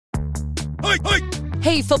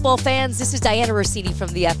Hey, football fans, this is Diana Rossini from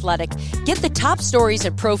The Athletic. Get the top stories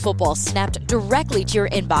in pro football snapped directly to your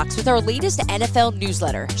inbox with our latest NFL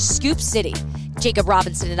newsletter, Scoop City. Jacob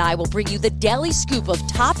Robinson and I will bring you the daily scoop of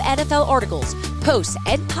top NFL articles, posts,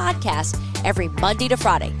 and podcasts every Monday to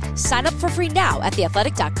Friday. Sign up for free now at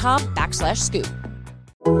theathletic.com/scoop.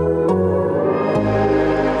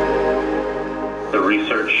 The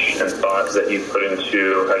research and thoughts that you put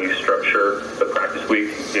into how you structure the practice week,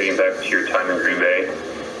 dating back to your time in Green Bay,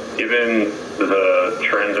 given the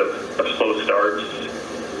trend of slow starts,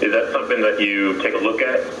 is that something that you take a look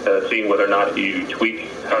at, seeing whether or not you tweak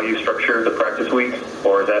how you structure the practice week,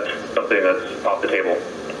 or is that something that's off the table?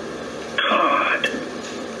 God.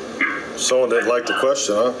 Someone didn't like the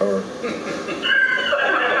question, huh?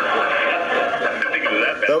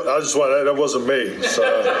 I just wanted, that wasn't me. So,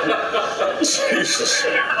 Jesus.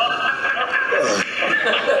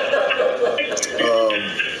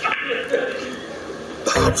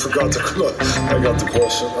 I got the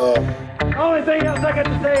question. The only thing else I got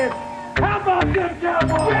to say is, how about them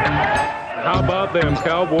Cowboys? How about them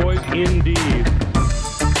Cowboys, indeed.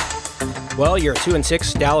 Well, your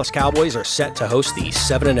 2-6 Dallas Cowboys are set to host the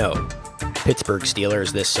 7-0 Pittsburgh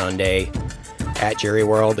Steelers this Sunday at Jerry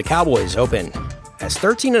World. The Cowboys open as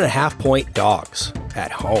 13.5-point dogs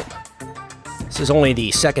at home. This is only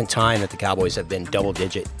the second time that the Cowboys have been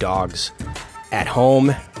double-digit dogs at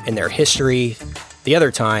home in their history. The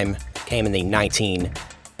other time came in the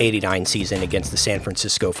 1989 season against the San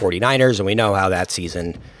Francisco 49ers, and we know how that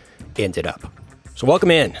season ended up. So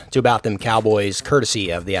welcome in to About Them Cowboys,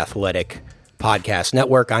 courtesy of the Athletic Podcast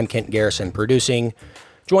Network. I'm Kent Garrison producing,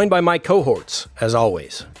 joined by my cohorts, as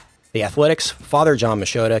always. The Athletic's Father John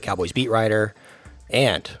Machota, Cowboys beat writer,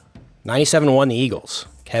 and 97.1 The Eagles,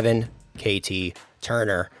 Kevin KT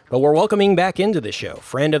Turner. But we're welcoming back into the show,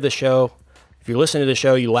 friend of the show. If you listen to the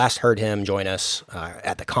show, you last heard him join us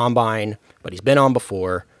at the Combine, but he's been on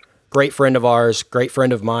before. Great friend of ours, great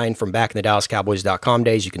friend of mine from back in the DallasCowboys.com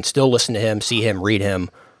days. You can still listen to him, see him, read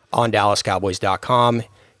him on DallasCowboys.com.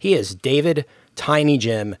 He is David Tiny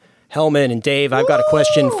Jim Hellman. And Dave, I've got a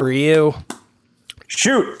question for you.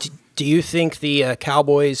 Shoot. Do you think the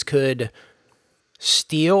Cowboys could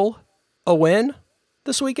steal a win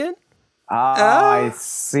this weekend? I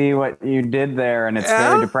see what you did there, and it's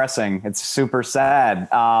very depressing. It's super sad.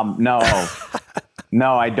 No.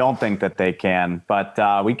 No, I don't think that they can.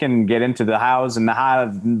 But we can get into the hows and the how,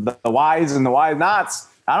 the whys and the why nots.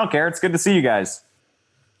 I don't care. It's good to see you guys.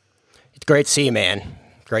 It's great to see you, man.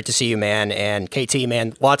 Great to see you, man. And KT,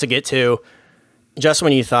 man, lots to get to. Just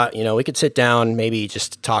when you thought, we could sit down, maybe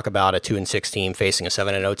just talk about a 2-6 team facing a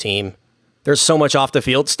 7-0 team, there's so much off the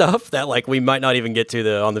field stuff that we might not even get to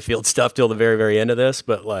the on the field stuff till the very, very end of this.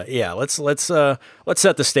 But let's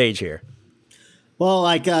set the stage here. Well,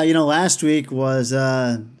 last week was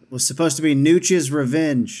supposed to be Nooch's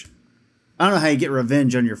revenge. I don't know how you get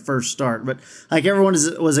revenge on your first start, but everyone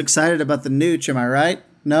was excited about the Nooch. Am I right?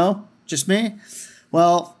 No, just me.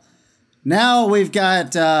 Well, now we've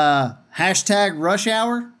got hashtag Rush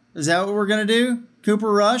Hour. Is that what we're gonna do?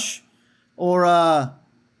 Cooper Rush or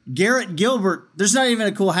Garrett Gilbert? There's not even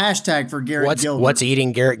a cool hashtag for Garrett Gilbert. What's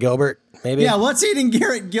eating Garrett Gilbert? Maybe. Yeah, what's eating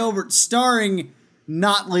Garrett Gilbert? Starring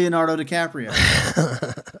not Leonardo DiCaprio.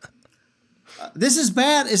 This is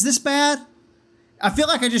bad. Is this bad? I feel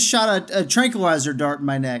like I just shot a tranquilizer dart in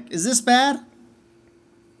my neck. Is this bad?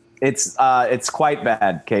 It's quite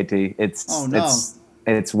bad, KT.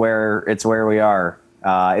 It's where we are.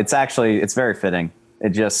 It's very fitting.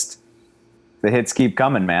 The hits keep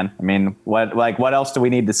coming, man. I mean, what else do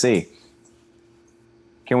we need to see?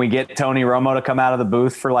 Can we get Tony Romo to come out of the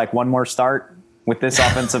booth for one more start with this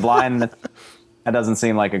offensive line? That doesn't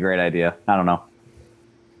seem like a great idea. I don't know.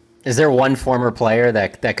 Is there one former player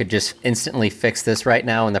that could just instantly fix this right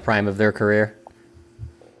now in the prime of their career?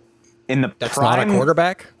 That's not a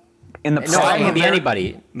quarterback? In the prime it can be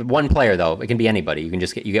anybody. One player though. It can be anybody. You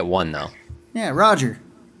get one though. Yeah, Roger.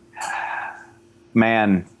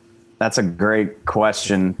 Man, that's a great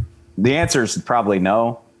question. The answer is probably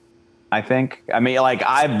no, I think. I mean,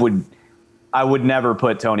 I would never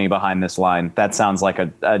put Tony behind this line. That sounds like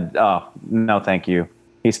no, thank you.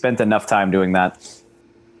 He spent enough time doing that.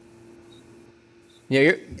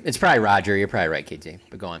 Yeah, it's probably Roger. You're probably right, KT.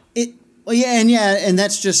 But go on. And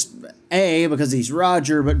that's just A, because he's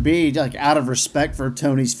Roger, but B, out of respect for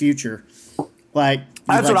Tony's future. That's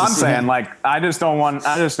what I'm saying. I just don't want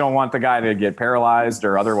the guy to get paralyzed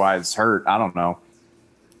or otherwise hurt. I don't know.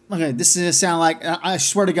 Okay, this is gonna sound like, I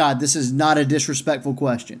swear to God, this is not a disrespectful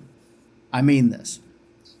question. I mean this.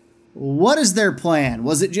 What is their plan?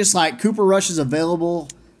 Was it just Cooper Rush is available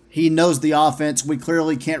he knows the offense. We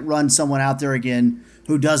clearly can't run someone out there again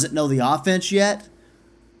who doesn't know the offense yet.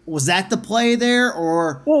 Was that the play there?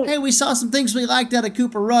 Or, hey, we saw some things we liked out of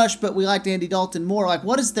Cooper Rush, but we liked Andy Dalton more. Like,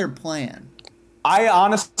 what is their plan? I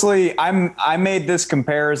honestly, I made this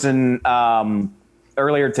comparison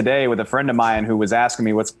earlier today with a friend of mine who was asking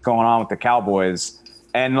me what's going on with the Cowboys.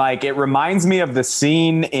 And, like, it reminds me of the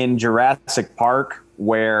scene in Jurassic Park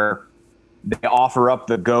where they offer up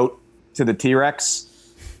the goat to the T-Rex.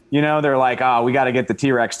 You know, they're like, oh, we got to get the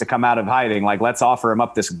T-Rex to come out of hiding. Like, let's offer him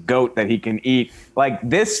up this goat that he can eat. Like,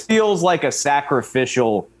 this feels like a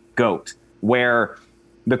sacrificial goat where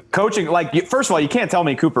the coaching, like, first of all, you can't tell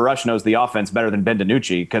me Cooper Rush knows the offense better than Ben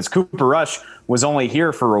DiNucci, because Cooper Rush was only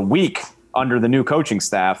here for a week under the new coaching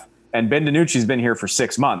staff, and Ben DiNucci's been here for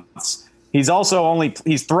 6 months. He's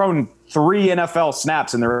thrown 3 NFL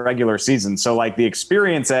snaps in the regular season. So, like, the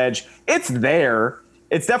experience edge, it's there.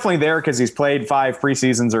 It's definitely there because he's played 5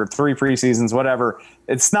 preseasons or 3 preseasons, whatever.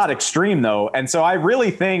 It's not extreme, though. And so I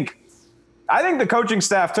think the coaching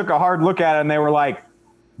staff took a hard look at it and they were like,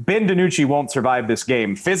 Ben DiNucci won't survive this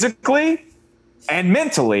game physically and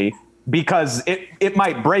mentally because it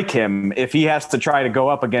might break him if he has to try to go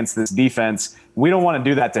up against this defense. We don't want to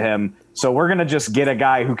do that to him. So we're going to just get a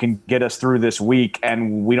guy who can get us through this week,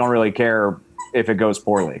 and we don't really care if it goes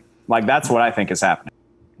poorly. Like, that's what I think is happening.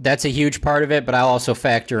 That's a huge part of it, but I'll also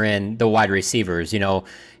factor in the wide receivers. You know,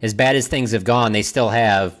 as bad as things have gone, they still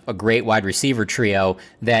have a great wide receiver trio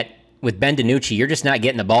that with Ben DiNucci, you're just not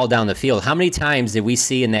getting the ball down the field. How many times did we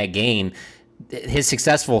see in that game his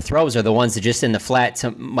successful throws are the ones that just in the flat to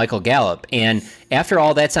Michael Gallup? And after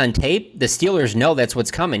all that's on tape, the Steelers know that's what's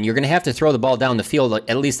coming. You're going to have to throw the ball down the field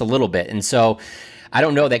at least a little bit. And so I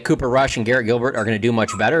don't know that Cooper Rush and Garrett Gilbert are going to do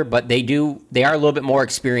much better, but they are a little bit more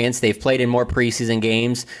experienced. They've played in more preseason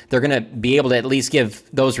games. They're going to be able to at least give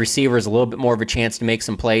those receivers a little bit more of a chance to make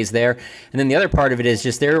some plays there. And then the other part of it is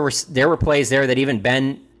just there were plays there that even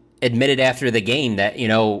Ben admitted after the game that, you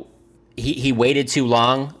know, he waited too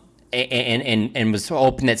long and was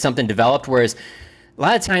hoping that something developed, whereas a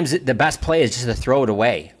lot of times the best play is just to throw it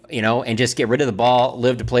away, you know, and just get rid of the ball,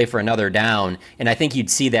 live to play for another down. And I think you'd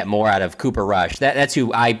see that more out of Cooper Rush. That's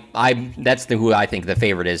who I think the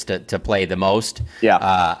favorite is to play the most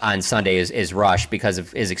on Sunday is Rush, because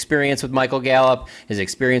of his experience with Michael Gallup, his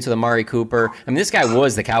experience with Amari Cooper. I mean, this guy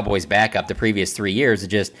was the Cowboys' backup the previous 3 years. It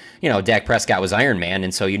just, you know, Dak Prescott was Iron Man,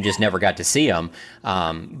 and so you just never got to see him.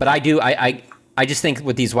 But I just think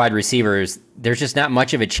with these wide receivers, there's just not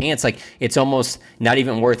much of a chance. Like, it's almost not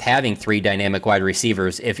even worth having 3 dynamic wide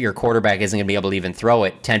receivers if your quarterback isn't going to be able to even throw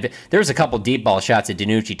it. There was a couple deep ball shots that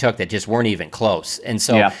DiNucci took that just weren't even close. And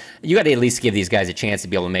so you got to at least give these guys a chance to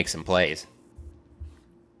be able to make some plays.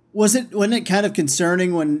 Wasn't it kind of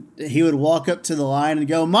concerning when he would walk up to the line and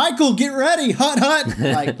go, "Michael, get ready, hut."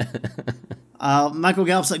 Like, Michael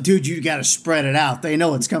Gallup's like, "Dude, you got to spread it out. They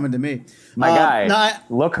know it's coming to me." My guy,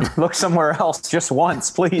 look somewhere else just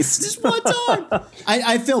once, please. Just one time.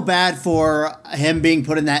 I feel bad for him being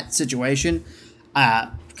put in that situation.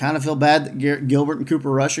 Kind of feel bad that Garrett Gilbert and Cooper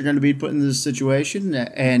Rush are going to be put in this situation.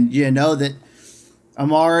 And you know that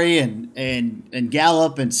Amari and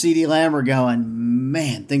Gallup and CeeDee Lamb are going,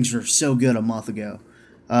 man, things were so good a month ago.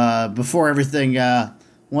 Before everything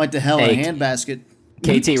went to hell in a handbasket.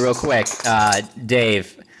 KT, real quick,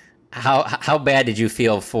 Dave, how bad did you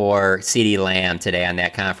feel for CeeDee Lamb today on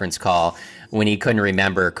that conference call when he couldn't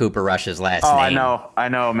remember Cooper Rush's last name? I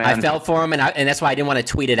know, man. I felt for him, and that's why I didn't want to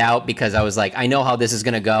tweet it out, because I was like, I know how this is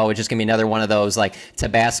going to go. It's just going to be another one of those, like,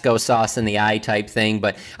 Tabasco sauce in the eye type thing.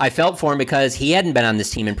 But I felt for him because he hadn't been on this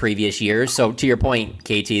team in previous years. So to your point,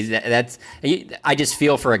 KT, I just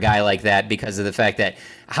feel for a guy like that because of the fact that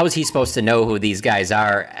how is he supposed to know who these guys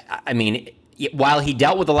are? I mean, while he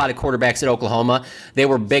dealt with a lot of quarterbacks at Oklahoma, they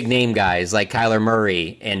were big name guys like Kyler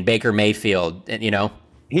Murray and Baker Mayfield, you know.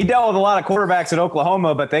 He dealt with a lot of quarterbacks at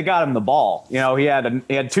Oklahoma, but they got him the ball. You know, he had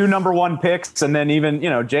 2 number 1 picks, and then even, you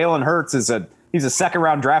know, Jalen Hurts he's a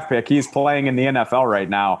second-round draft pick. He's playing in the NFL right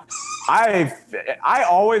now. I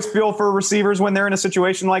always feel for receivers when they're in a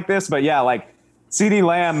situation like this, but yeah, like CeeDee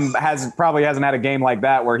Lamb probably hasn't had a game like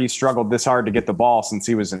that where he struggled this hard to get the ball since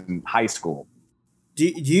he was in high school. Do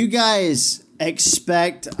you guys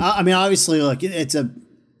expect? I mean, obviously, look, it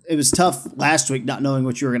was tough last week not knowing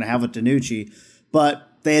what you were going to have with DiNucci, but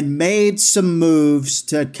they had made some moves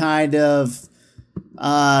to kind of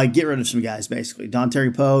get rid of some guys, basically.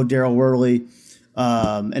 Dontari Poe, Daryl Worley,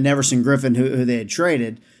 and Everson Griffin, who they had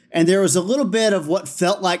traded. And there was a little bit of what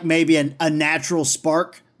felt like maybe a natural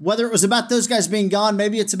spark. Whether it was about those guys being gone,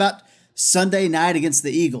 maybe it's about Sunday night against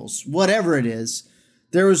the Eagles, whatever it is.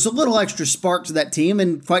 There was a little extra spark to that team,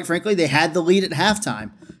 and quite frankly, they had the lead at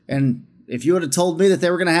halftime. And if you would have told me that they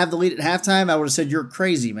were going to have the lead at halftime, I would have said, you're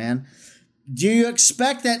crazy, man. Do you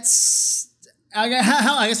expect that? I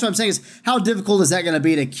guess what I'm saying is, how difficult is that going to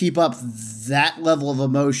be to keep up that level of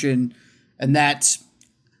emotion and that,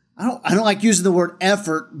 I don't like using the word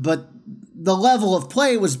effort, but the level of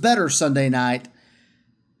play was better Sunday night.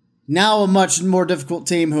 Now a much more difficult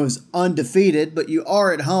team who is undefeated, but you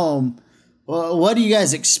are at home. Well, what do you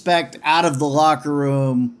guys expect out of the locker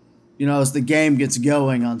room, as the game gets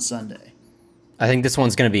going on Sunday? I think this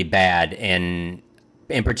one's going to be bad, and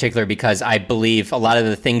in particular because I believe a lot of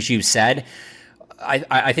the things you said,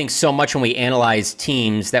 I think so much when we analyze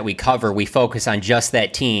teams that we cover, we focus on just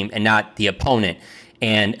that team and not the opponent.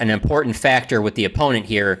 And an important factor with the opponent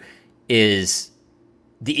here is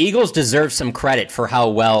the Eagles deserve some credit for how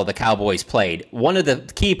well the Cowboys played. One of the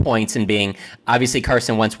key points in being, obviously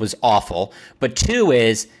Carson Wentz was awful, but two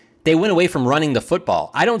is they went away from running the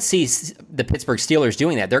football. I don't see the Pittsburgh Steelers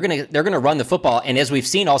doing that. They're gonna run the football, and as we've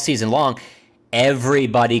seen all season long,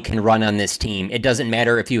 everybody can run on this team. It doesn't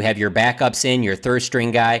matter if you have your backups in, your third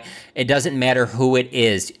string guy. It doesn't matter who it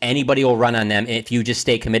is. Anybody will run on them if you just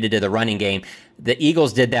stay committed to the running game. The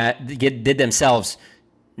Eagles did themselves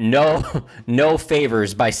no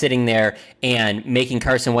favors by sitting there and making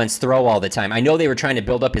Carson Wentz throw all the time. I know they were trying to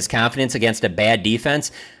build up his confidence against a bad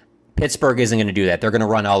defense. Pittsburgh isn't going to do that. They're going to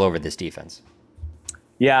run all over this defense.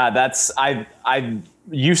 Yeah,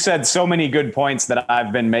 you said so many good points that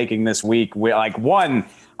I've been making this week. One,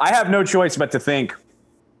 I have no choice but to think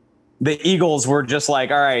the Eagles were just like,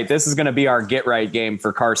 all right, this is going to be our get right game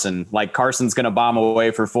for Carson. Like, Carson's going to bomb away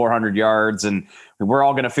for 400 yards and we're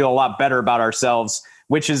all going to feel a lot better about ourselves,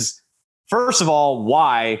 which is, first of all,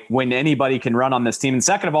 why when anybody can run on this team. And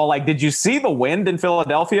second of all, did you see the wind in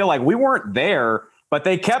Philadelphia? We weren't there, but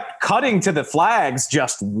they kept cutting to the flags,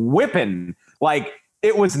 just whipping.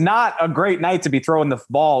 It was not a great night to be throwing the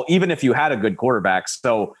ball, even if you had a good quarterback.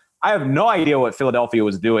 So I have no idea what Philadelphia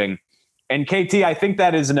was doing. And KT, I think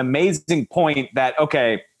that is an amazing point that,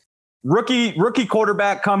 okay, rookie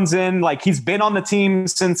quarterback comes in, he's been on the team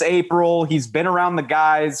since April. He's been around the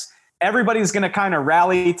guys. Everybody's going to kind of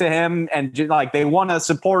rally to him and they want to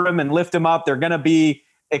support him and lift him up. They're going to be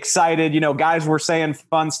excited. Guys were saying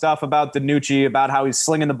fun stuff about DiNucci, about how he's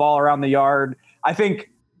slinging the ball around the yard. I think,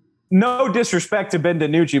 no disrespect to Ben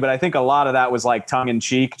DiNucci, but I think a lot of that was tongue in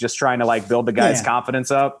cheek, just trying to build the guy's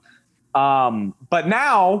confidence up. But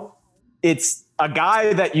now it's a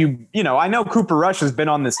guy that I know Cooper Rush has been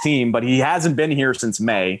on this team, but he hasn't been here since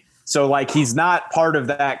May. So he's not part of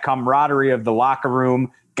that camaraderie of the locker room.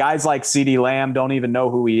 Guys like CeeDee Lamb don't even know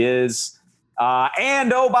who he is.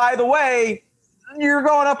 And by the way, you're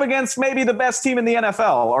going up against maybe the best team in the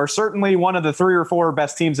NFL, or certainly one of the 3 or 4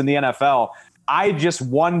 best teams in the NFL. I just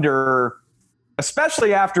wonder,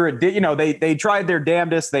 especially after it did, they tried their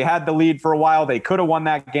damnedest. They had the lead for a while. They could have won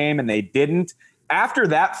that game and they didn't. After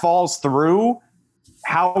that falls through,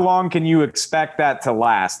 how long can you expect that to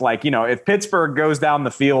last? If Pittsburgh goes down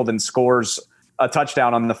the field and scores a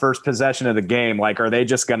touchdown on the first possession of the game, are they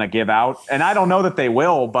just going to give out? And I don't know that they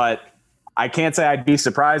will, but I can't say I'd be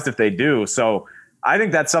surprised if they do. So I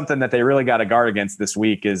think that's something that they really got to guard against this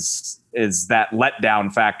week is that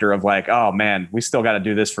letdown factor of oh man, we still got to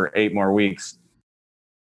do this for 8 more weeks.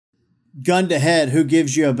 Gun to head, who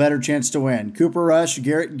gives you a better chance to win? Cooper Rush,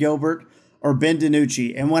 Garrett Gilbert, or Ben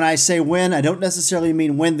DiNucci? And when I say win, I don't necessarily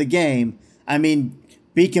mean win the game. I mean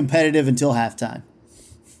be competitive until halftime.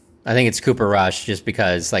 I think it's Cooper Rush just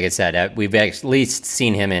because, like I said, we've at least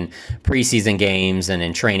seen him in preseason games and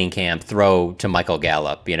in training camp throw to Michael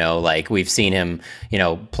Gallup, we've seen him,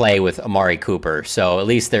 play with Amari Cooper. So at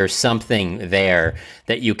least there's something there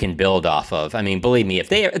that you can build off of. I mean, believe me, if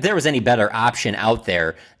there was any better option out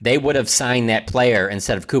there, they would have signed that player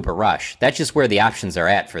instead of Cooper Rush. That's just where the options are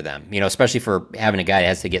at for them, especially for having a guy that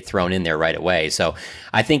has to get thrown in there right away. So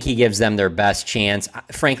I think he gives them their best chance.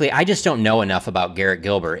 Frankly, I just don't know enough about Garrett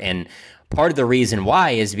Gilbert. And part of the reason why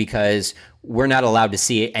is because we're not allowed to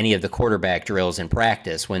see any of the quarterback drills in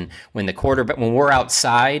practice. When we're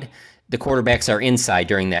outside, the quarterbacks are inside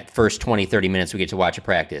during that first 20, 30 minutes we get to watch a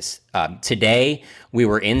practice. Today, we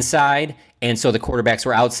were inside, and so the quarterbacks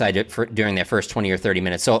were outside during that first 20 or 30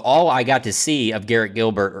 minutes. So all I got to see of Garrett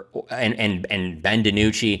Gilbert and Ben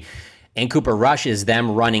DiNucci and Cooper Rush is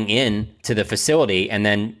them running in to the facility, and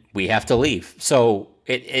then we have to leave. So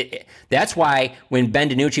that's why when Ben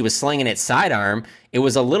DiNucci was slinging it sidearm, it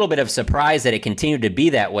was a little bit of surprise that it continued to be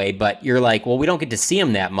that way, but you're like, well, we don't get to see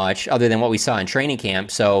him that much other than what we saw in training camp.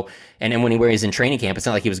 So, and then when he was in training camp, it's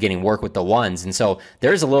not like he was getting work with the ones. And so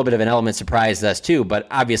there's a little bit of an element surprise to us too. But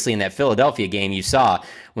obviously in that Philadelphia game, you saw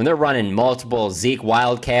when they're running multiple Zeke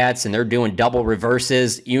Wildcats and they're doing double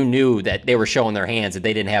reverses, you knew that they were showing their hands, that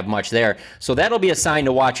they didn't have much there. So that'll be a sign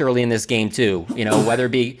to watch early in this game too. You know, whether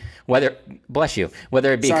it be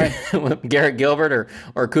Garrett Gilbert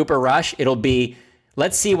or Cooper Rush, it'll be,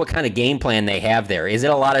 let's see what kind of game plan they have there. Is it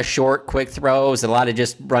a lot of short, quick throws, a lot of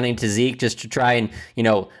just running to Zeke just to try and,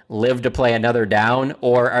 live to play another down?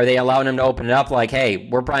 Or are they allowing him to open it up like, hey,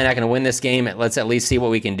 we're probably not going to win this game. Let's at least see what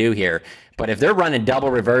we can do here. But if they're running double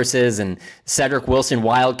reverses and Cedric Wilson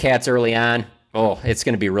Wildcats early on, it's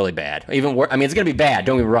going to be really bad. It's going to be bad,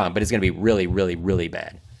 don't get me wrong, but it's going to be really, really, really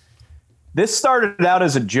bad. This started out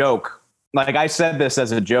as a joke. Like I said this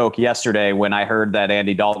as a joke yesterday when I heard that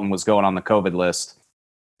Andy Dalton was going on the COVID list.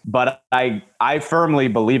 But I firmly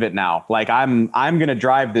believe it now. Like I'm going to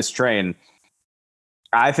drive this train.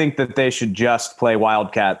 I think that they should just play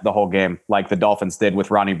Wildcat the whole game, like the Dolphins did with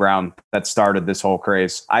Ronnie Brown that started this whole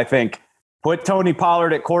craze. I think put Tony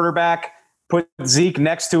Pollard at quarterback, put Zeke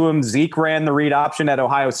next to him. Zeke ran the read option at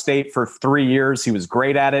Ohio State for 3 years. He was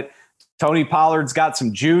great at it. Tony Pollard's got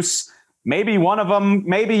some juice. Maybe one of them,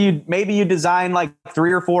 maybe you design like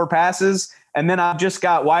 3 or 4 passes. And then I've just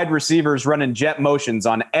got wide receivers running jet motions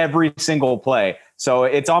on every single play. So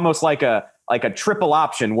it's almost like a triple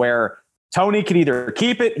option where Tony could either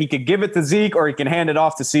keep it, he could give it to Zeke, or he can hand it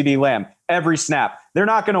off to CeeDee Lamb every snap. They're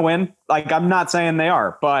not going to win. Like, I'm not saying they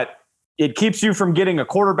are, but it keeps you from getting a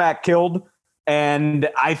quarterback killed. And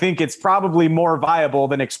I think it's probably more viable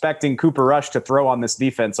than expecting Cooper Rush to throw on this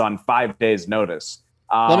defense on 5 days' notice.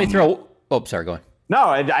 Let me throw. Oh, sorry, go on.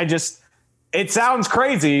 No, it sounds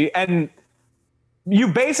crazy. And you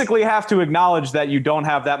basically have to acknowledge that you don't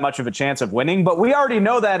have that much of a chance of winning, but we already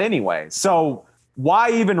know that anyway. So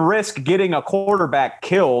why even risk getting a quarterback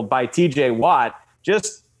killed by TJ Watt?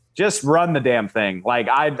 Just run the damn thing. Like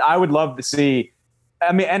I would love to see,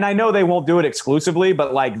 and I know they won't do it exclusively,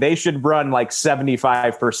 but like they should run like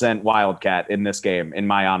 75% Wildcat in this game, in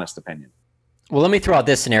my honest opinion. Well, let me throw out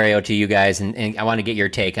this scenario to you guys, and I want to get your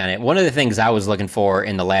take on it. One of the things I was looking for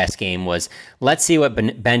in the last game was, let's see what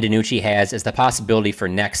Ben DiNucci has as the possibility for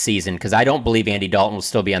next season, because I don't believe Andy Dalton will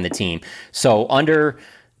still be on the team. So under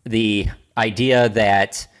the idea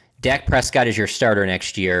that Dak Prescott is your starter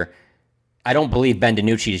next year, I don't believe Ben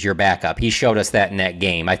DiNucci is your backup. He showed us that in that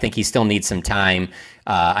game. I think he still needs some time.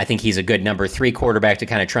 I think he's a good number 3 quarterback to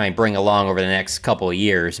kind of try and bring along over the next couple of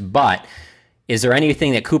years. But is there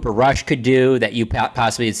anything that Cooper Rush could do that you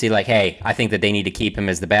possibly see like, hey, I think that they need to keep him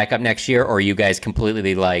as the backup next year? Or are you guys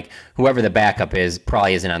completely like, whoever the backup is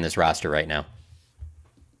probably isn't on this roster right now?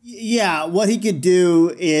 Yeah, what he could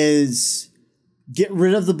do is get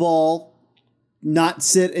rid of the ball, not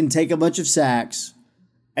sit and take a bunch of sacks,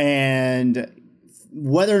 and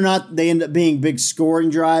whether or not they end up being big scoring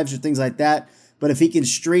drives or things like that, but if he can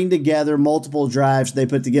string together multiple drives, they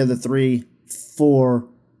put together 3, 4,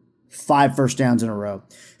 5 first downs in a row.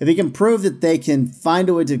 If he can prove that they can find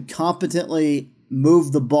a way to competently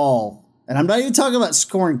move the ball, and I'm not even talking about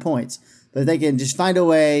scoring points, but if they can just find a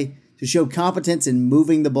way to show competence in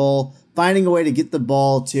moving the ball, finding a way to get the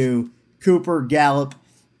ball to Cooper, Gallup,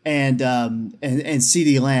 and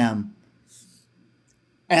CeeDee Lamb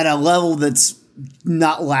at a level that's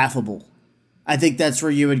not laughable, I think that's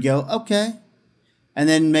where you would go, okay. And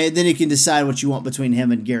then you can decide what you want between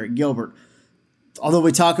him and Garrett Gilbert. Although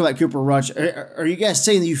we talk about Cooper Rush, are you guys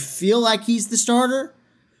saying that you feel like he's the starter?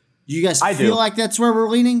 Do you guys feel like that's where we're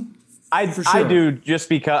leaning? For sure. I do, just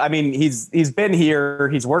because, he's been here.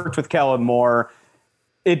 He's worked with Kellen Moore.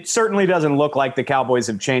 It certainly doesn't look like the Cowboys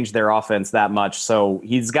have changed their offense that much. So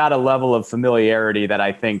he's got a level of familiarity that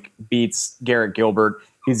I think beats Garrett Gilbert.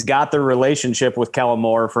 He's got the relationship with Kellen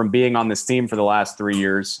Moore from being on this team for the last 3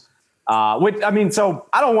 years. So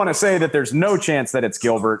I don't want to say that there's no chance that it's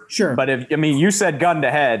Gilbert. Sure. But you said gun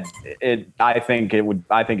to head, I think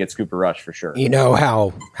it's Cooper Rush for sure. You know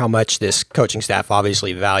how much this coaching staff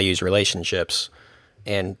obviously values relationships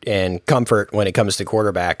and comfort when it comes to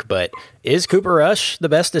quarterback, but is Cooper Rush the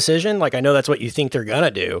best decision? Like, I know that's what you think they're going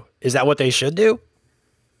to do. Is that what they should do?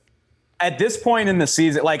 At this point in the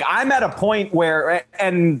season, like I'm at a point where,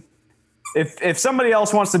 and if somebody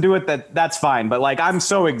else wants to do it, that's fine. But like, I'm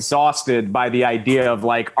so exhausted by the idea of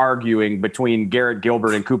like arguing between Garrett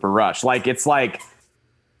Gilbert and Cooper Rush. Like, it's like,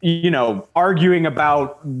 arguing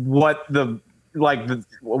about what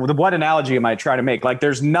analogy am I trying to make? Like,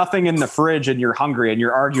 there's nothing in the fridge and you're hungry and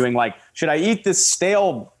you're arguing like, should I eat this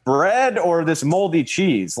stale bread or this moldy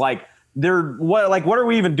cheese? Like, what are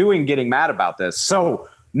we even doing getting mad about this? So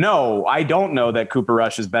no, I don't know that Cooper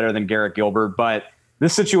Rush is better than Garrett Gilbert, but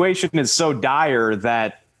this situation is so dire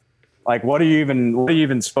that like, what are you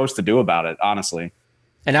even supposed to do about it? Honestly.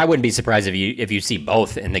 And I wouldn't be surprised if you see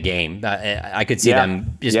both in the game. I could see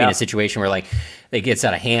them just being in a situation where like it gets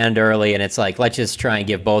out of hand early, and it's like, let's just try and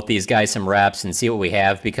give both these guys some reps and see what we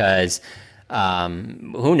have, because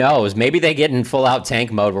who knows? Maybe they get in full out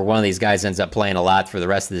tank mode where one of these guys ends up playing a lot for the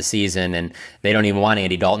rest of the season, and they don't even want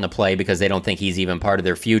Andy Dalton to play because they don't think he's even part of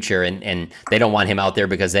their future, and they don't want him out there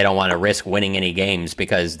because they don't want to risk winning any games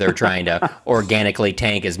because they're trying to organically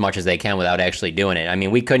tank as much as they can without actually doing it. I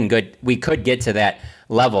mean, we could get to that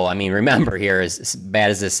level. I mean, remember here, as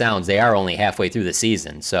bad as this sounds, they are only halfway through the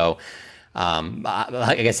season. So,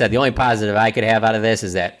 like I said, the only positive I could have out of this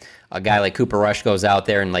is that a guy like Cooper Rush goes out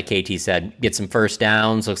there and, like KT said, gets some first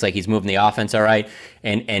downs, looks like he's moving the offense all right,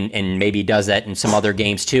 and maybe does that in some other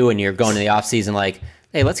games too, and you're going to the offseason like,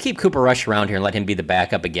 hey, let's keep Cooper Rush around here and let him be the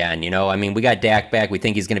backup again. I mean, we got Dak back. We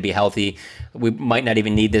think he's going to be healthy. We might not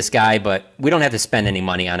even need this guy, but we don't have to spend any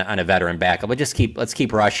money on a veteran backup. But let's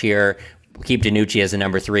keep Rush here. Keep DiNucci as a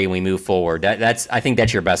number 3 and we move forward. I think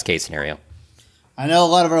that's your best case scenario. I know a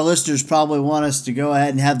lot of our listeners probably want us to go ahead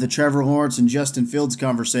and have the Trevor Lawrence and Justin Fields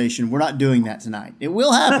conversation. We're not doing that tonight. It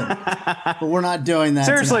will happen, but we're not doing that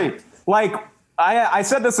seriously, tonight. Like I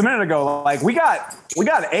said this a minute ago, like we got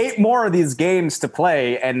 8 more of these games to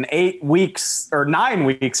play and 8 weeks or 9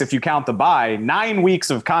 weeks if you count the bye, 9 weeks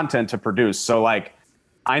of content to produce. So like,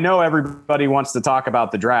 I know everybody wants to talk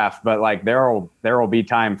about the draft, but like there will be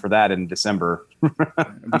time for that in December.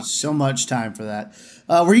 There'll be so much time for that.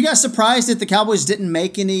 Were you guys surprised that the Cowboys didn't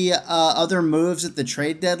make any other moves at the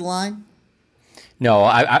trade deadline? No,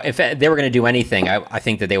 if they were going to do anything, I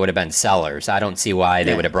think that they would have been sellers. I don't see why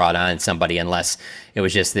they would have brought on somebody unless it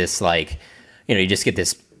was just this like, you just get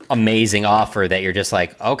this amazing offer that you're just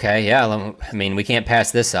like, okay, yeah, I mean, we can't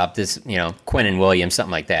pass this up. This, Quinn and Williams,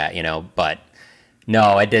 something like that, but.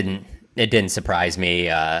 No, it didn't. It didn't surprise me.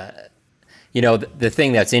 The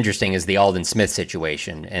thing that's interesting is the Aldon Smith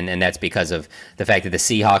situation, and that's because of the fact that the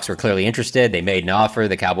Seahawks were clearly interested. They made an offer.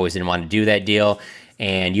 The Cowboys didn't want to do that deal.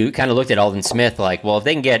 And you kind of looked at Aldon Smith like, well, if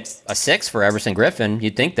they can get a 6 for Everson Griffin,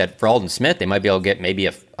 you'd think that for Aldon Smith, they might be able to get maybe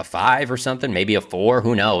a 5 or something, maybe a 4,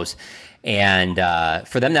 who knows. And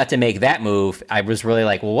for them not to make that move, I was really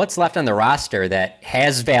like, well, what's left on the roster that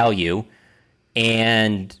has value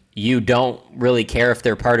and you don't really care if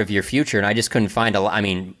they're part of your future? And I just couldn't find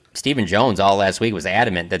Stephen Jones all last week was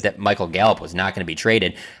adamant that Michael Gallup was not going to be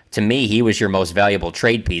traded. To me, he was your most valuable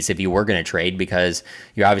trade piece if you were going to trade, because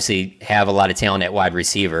you obviously have a lot of talent at wide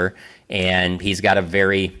receiver, and he's got a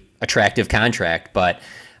very attractive contract. But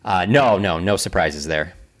no surprises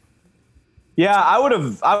there. Yeah, I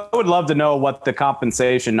would love to know what the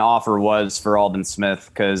compensation offer was for Aldon Smith,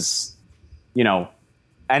 because,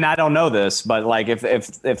 and I don't know this, but like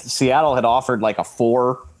if Seattle had offered like a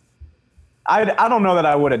 4, I don't know that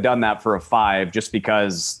I would have done that for a 5, just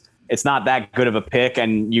because it's not that good of a pick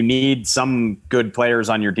and you need some good players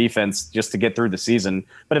on your defense just to get through the season.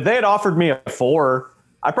 But if they had offered me a 4,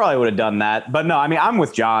 I probably would have done that. But no, I mean, I'm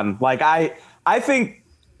with John. Like I think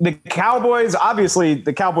the Cowboys, obviously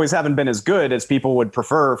the Cowboys haven't been as good as people would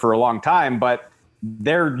prefer for a long time, but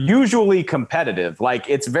they're usually competitive. Like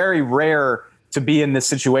it's very rare to be in this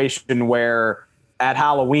situation where at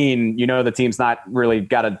Halloween, the team's not really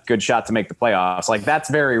got a good shot to make the playoffs. Like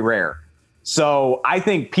that's very rare. So I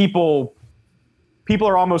think people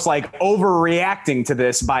are almost like overreacting to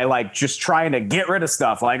this by like just trying to get rid of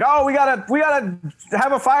stuff. Like, oh, we gotta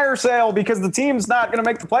have a fire sale because the team's not going to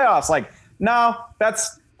make the playoffs. Like, no,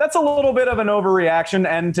 that's a little bit of an overreaction.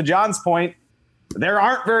 And to John's point, there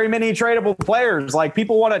aren't very many tradable players. Like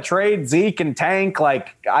people want to trade Zeke and Tank.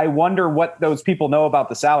 Like I wonder what those people know about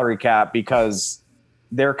the salary cap, because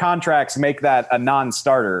their contracts make that a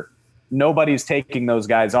non-starter. Nobody's taking those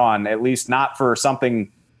guys on, at least not for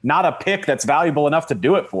something, not a pick that's valuable enough to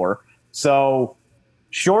do it for. So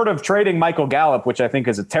short of trading Michael Gallup, which I think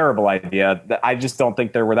is a terrible idea, I just don't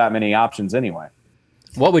think there were that many options anyway.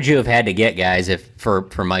 What would you have had to get, guys, if for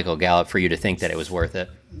Michael Gallup for you to think that it was worth it?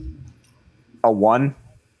 A 1?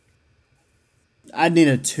 I'd need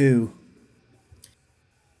a 2.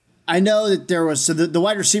 I know that there was the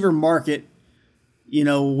wide receiver market.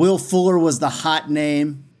 Will Fuller was the hot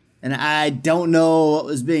name, and I don't know what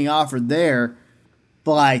was being offered there,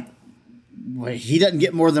 but he doesn't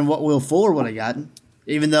get more than what Will Fuller would have gotten,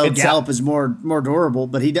 even though Gallup is more durable.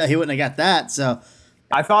 But he wouldn't have got that. So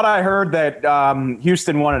I thought I heard that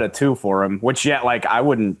Houston wanted a 2 for him, which I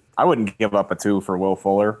wouldn't give up a 2 for Will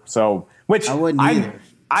Fuller. So. Which I wouldn't either.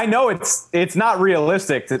 I know it's not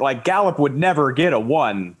realistic to, like, Gallup would never get a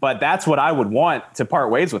 1, but that's what I would want to part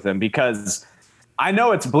ways with him, because I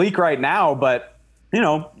know it's bleak right now, but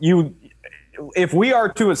if we are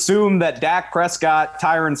to assume that Dak Prescott,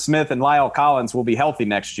 Tyron Smith, and Lyle Collins will be healthy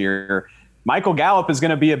next year, Michael Gallup is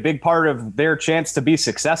going to be a big part of their chance to be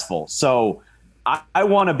successful. So I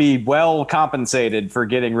want to be well compensated for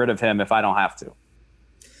getting rid of him if I don't have to.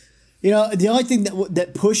 The only thing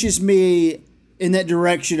that pushes me in that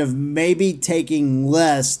direction of maybe taking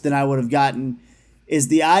less than I would have gotten is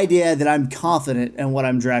the idea that I'm confident in what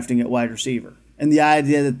I'm drafting at wide receiver. And the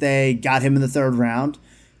idea that they got him in the 3rd round,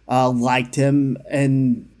 liked him,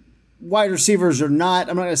 and wide receivers are not,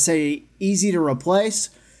 I'm not going to say easy to replace,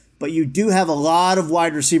 but you do have a lot of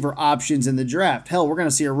wide receiver options in the draft. Hell, we're going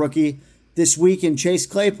to see a rookie this week in Chase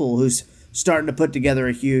Claypool, who's starting to put together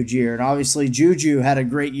a huge year. And obviously Juju had a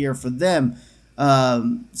great year for them.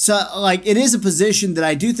 It is a position that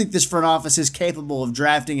I do think this front office is capable of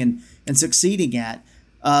drafting and succeeding at.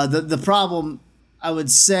 The problem, I would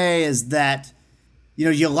say, is that,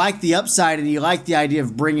 you like the upside and you like the idea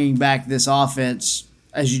of bringing back this offense,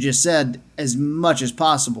 as you just said, as much as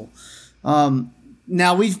possible.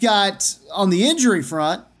 Now we've got, on the injury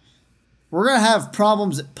front, we're going to have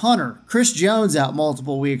problems at punter. Chris Jones out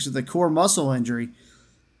multiple weeks with a core muscle injury.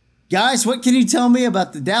 Guys, what can you tell me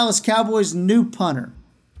about the Dallas Cowboys' new punter?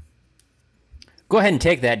 Go ahead and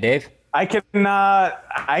take that, Dave. I can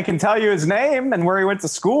tell you his name and where he went to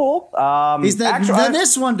school. He's the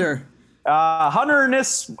Niswander. Hunter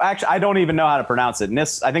Nis. Actually, I don't even know how to pronounce it.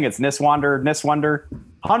 I think it's Niswander.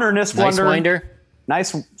 Hunter Niswander.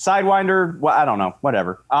 Nice Sidewinder. Well, I don't know.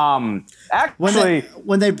 Whatever. Actually,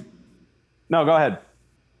 no, go ahead.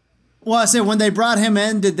 Well, I said when they brought him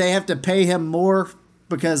in, did they have to pay him more?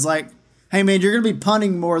 Because, hey, man, you're going to be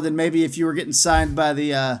punting more than maybe if you were getting signed by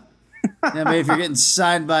the maybe if you're getting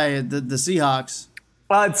signed by the Seahawks.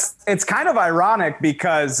 Well, it's kind of ironic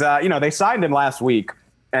because, they signed him last week,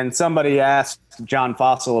 and somebody asked John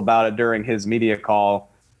Fossil about it during his media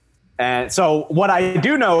call. And so what I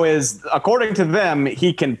do know is, according to them,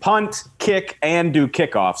 he can punt, kick, and do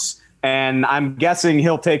kickoffs. And I'm guessing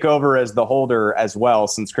he'll take over as the holder as well,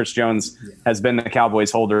 since Chris Jones has been the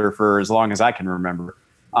Cowboys holder for as long as I can remember.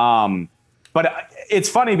 But it's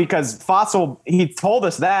funny because Fossil, he told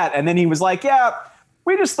us that, and then he was like, yeah,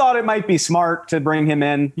 we just thought it might be smart to bring him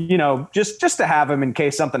in, just to have him in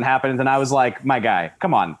case something happens. And I was like, my guy,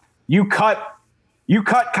 come on. You cut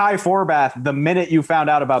Kai Forbath the minute you found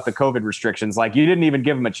out about the COVID restrictions. Like, you didn't even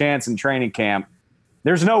give him a chance in training camp.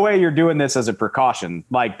 There's no way you're doing this as a precaution.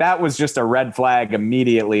 Like, that was just a red flag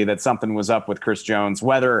immediately that something was up with Chris Jones,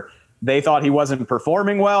 whether they thought he wasn't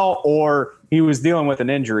performing well or he was dealing with an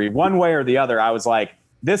injury. One way or the other, I was like,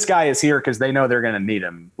 this guy is here because they know they're going to need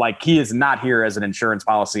him. Like, he is not here as an insurance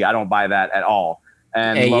policy. I don't buy that at all.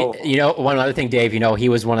 And hey, one other thing, Dave, he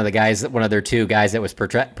was one of their 2 guys that was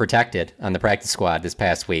protected on the practice squad this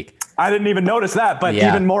past week. I didn't even notice that, but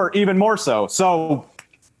even more so. So,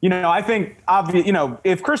 I think,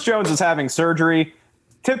 if Chris Jones is having surgery,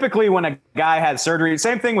 typically when a guy has surgery,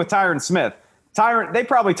 same thing with Tyron Smith. They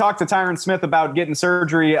probably talked to Tyron Smith about getting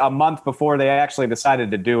surgery a month before they actually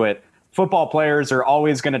decided to do it. Football players are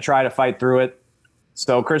always going to try to fight through it.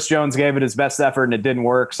 So Chris Jones gave it his best effort and it didn't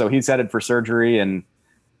work. So he's headed for surgery. And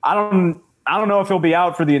I don't know if he'll be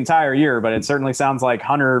out for the entire year, but it certainly sounds like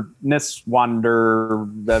Hunter Niswander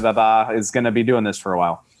is going to be doing this for a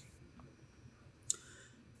while.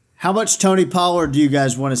 How much Tony Pollard do you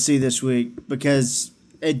guys want to see this week? Because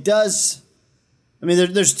it does. I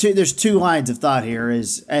mean, there's two lines of thought here.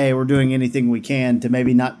 Is A, we're doing anything we can to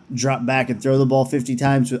maybe not drop back and throw the ball 50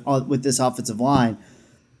 times with this offensive line.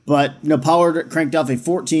 But Pollard cranked off a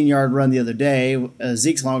 14-yard run the other day.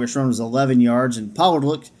 Zeke's longest run was 11 yards, and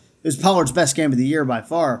it was Pollard's best game of the year by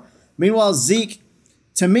far. Meanwhile, Zeke,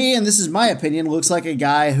 to me, and this is my opinion, looks like a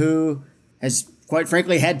guy who has, quite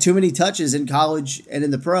frankly, had too many touches in college and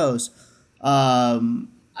in the pros.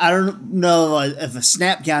 I don't know if a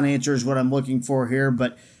snap count answer is what I'm looking for here,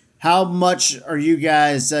 but how much are you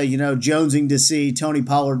guys, jonesing to see Tony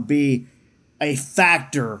Pollard be a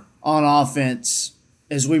factor on offense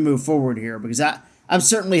as we move forward here? Because I'm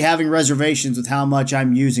certainly having reservations with how much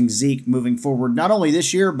I'm using Zeke moving forward, not only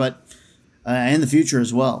this year, but in the future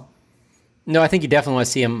as well. No, I think you definitely want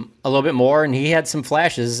to see him a little bit more, and he had some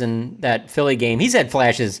flashes in that Philly game. He's had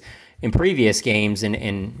flashes in previous games in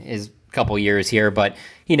his couple years here, but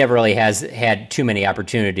he never really has had too many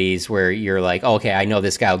opportunities where you're like, okay, I know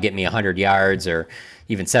this guy will get me 100 yards or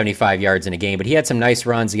even 75 yards in a game. But he had some nice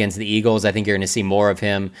runs against the Eagles. I think you're going to see more of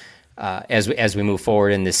him as we move forward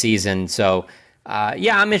in the season. So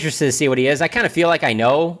I'm interested to see what he is. I kind of feel like I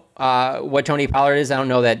know what Tony Pollard is. I don't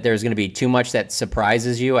know that there's going to be too much that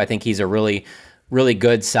surprises you. I think he's a really, really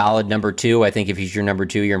good, solid number 2. I think if he's your number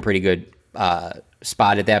 2, you're in pretty good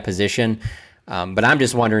spot at that position. But I'm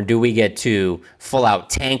just wondering, do we get to full-out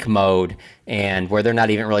tank mode and where they're not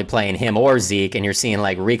even really playing him or Zeke, and you're seeing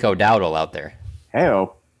like Rico Dowdle out there?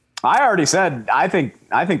 Hey-o. I already said I think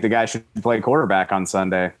the guy should play quarterback on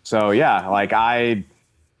Sunday. So yeah, like I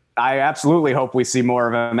absolutely hope we see more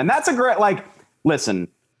of him. And that's a great, like, listen,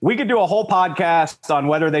 we could do a whole podcast on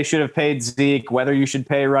whether they should have paid Zeke, whether you should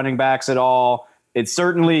pay running backs at all. It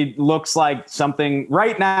certainly looks like something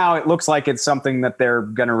right now. It looks like it's something that they're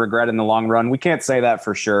going to regret in the long run. We can't say that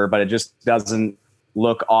for sure, but it just doesn't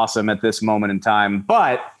look awesome at this moment in time.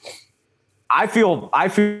 But I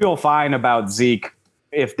feel fine about Zeke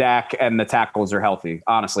if Dak and the tackles are healthy,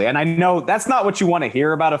 honestly. And I know that's not what you want to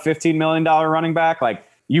hear about a $15 million running back. Like,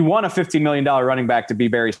 you want a $15 million running back to be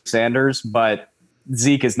Barry Sanders, but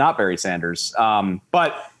Zeke is not Barry Sanders.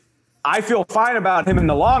 But I feel fine about him in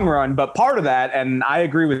the long run. But part of that, and I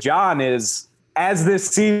agree with John, is as this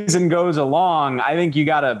season goes along, I think you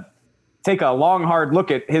got to take a long, hard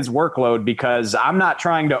look at his workload, because I'm not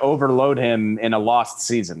trying to overload him in a lost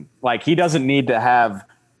season. Like, he doesn't need to have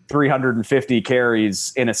 350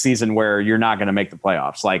 carries in a season where you're not going to make the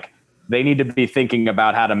playoffs. Like, they need to be thinking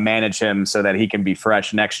about how to manage him so that he can be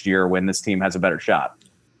fresh next year when this team has a better shot.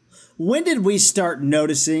 When did we start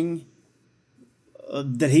noticing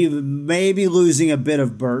that he may be losing a bit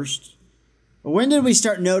of burst? When did we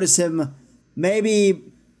start notice him maybe,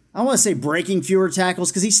 I want to say breaking fewer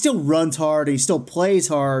tackles, because he still runs hard, he still plays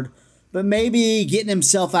hard, but maybe getting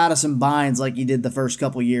himself out of some binds like he did the first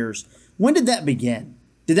couple years? When did that begin?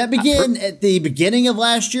 Did that begin at the beginning of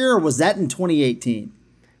last year, or was that in 2018?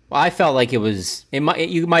 Well, I felt like you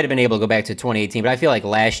might have been able to go back to 2018, but I feel like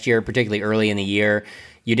last year, particularly early in the year,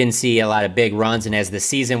 you didn't see a lot of big runs. And as the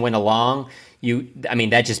season went along,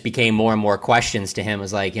 that just became more and more questions to him. It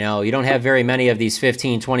was like, you don't have very many of these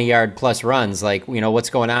 15, 20-yard plus runs. Like, what's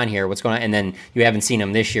going on here? What's going on? And then you haven't seen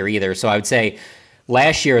him this year either. So I would say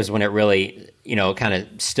last year is when it really, kind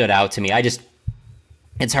of stood out to me.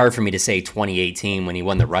 It's hard for me to say 2018 when he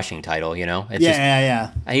won the rushing title, It's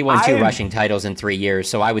Yeah. He won 2 rushing titles in 3 years,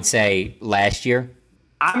 so I would say last year.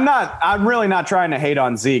 I'm really not trying to hate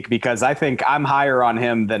on Zeke, because I think I'm higher on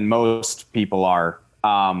him than most people are.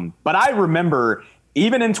 But I remember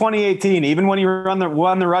even in 2018, even when he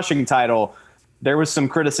won the rushing title, there was some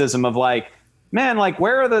criticism of like, man, like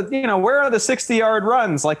where are the 60-yard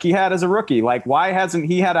runs like he had as a rookie? Like, why hasn't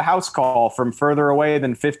he had a house call from further away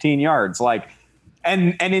than 15 yards? Like,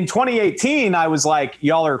 and in 2018, I was like,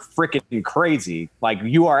 y'all are freaking crazy. Like,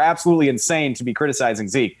 you are absolutely insane to be criticizing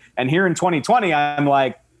Zeke. And here in 2020, I'm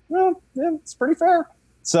like, well, yeah, it's pretty fair.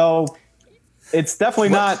 So it's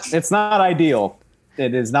definitely it's not ideal.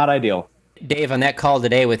 It is not ideal. Dave, on that call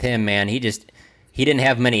today with him, man, he didn't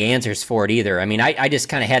have many answers for it either. I mean, I just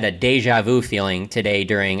kind of had a deja vu feeling today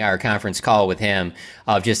during our conference call with him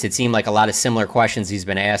of just, it seemed like a lot of similar questions he's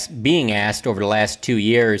been being asked over the last 2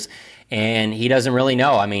 years. And he doesn't really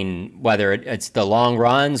know. I mean, whether it's the long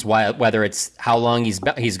runs, whether it's how long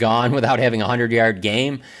he's gone without having a 100-yard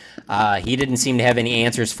game. He didn't seem to have any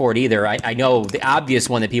answers for it either. I know the obvious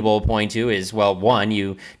one that people will point to is, well, 1,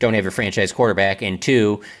 you don't have your franchise quarterback, and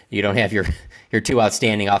 2, you don't have your 2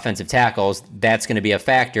 outstanding offensive tackles. That's going to be a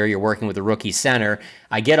factor. You're working with a rookie center.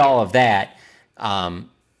 I get all of that,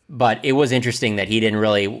 but it was interesting that he didn't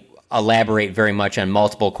really elaborate very much on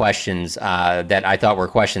multiple questions that I thought were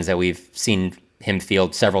questions that we've seen him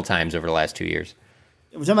field several times over the last 2 years.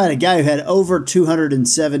 We're talking about a guy who had over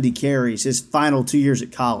 270 carries his final 2 years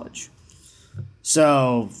at college.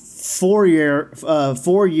 So 4 years,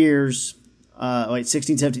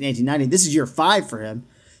 16, 17, 18, 19. This is year 5 for him.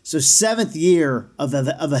 So 7th year of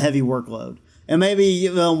a heavy workload. And maybe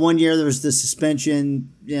 1 year there was the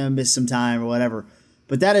suspension, missed some time or whatever.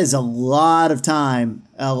 But that is a lot of time,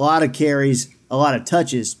 a lot of carries, a lot of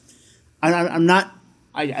touches.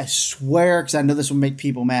 I swear, because I know this will make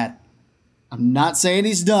people mad, I'm not saying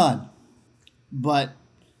he's done. But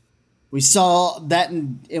we saw that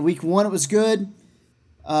in week 1 it was good.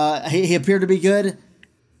 He appeared to be good.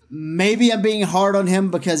 Maybe I'm being hard on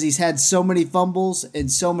him because he's had so many fumbles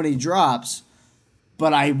and so many drops.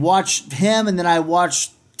 But I watched him, and then I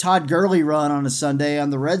watched Todd Gurley run on a Sunday on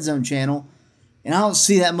the Red Zone channel, and I don't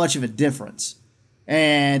see that much of a difference.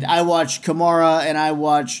 And I watch Kamara, and I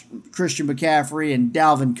watch Christian McCaffrey and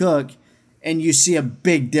Dalvin Cook, and you see a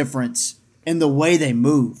big difference in the way they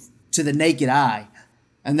move to the naked eye.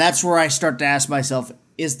 And that's where I start to ask myself,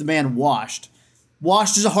 is the man washed?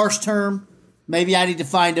 Washed is a harsh term. Maybe I need to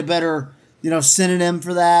find a better synonym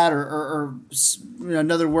for that, or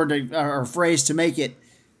another word or phrase to make it,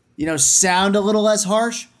 sound a little less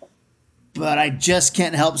harsh. But I just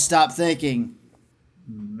can't help stop thinking,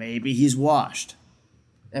 maybe he's washed.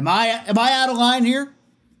 Am I out of line here?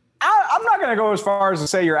 I'm not going to go as far as to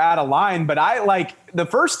say you're out of line, but I like the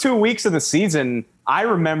first 2 weeks of the season. I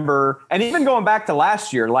remember, and even going back to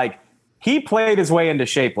last year, like he played his way into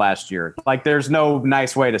shape last year. Like there's no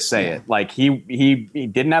nice way to say it. Like he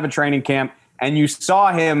didn't have a training camp, and you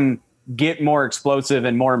saw him get more explosive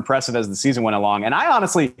and more impressive as the season went along. And I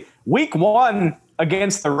honestly, week 1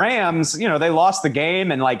 against the Rams, they lost the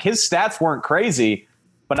game, and like his stats weren't crazy,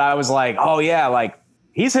 but I was like, oh yeah, like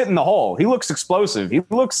he's hitting the hole. He looks explosive. He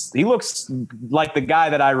looks like the guy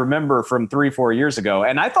that I remember from 3-4 years ago.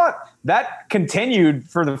 And I thought that continued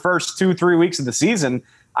for the first 2-3 weeks of the season.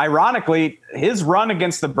 Ironically, his run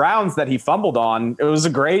against the Browns that he fumbled on, it was a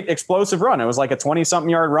great explosive run. It was like a 20-something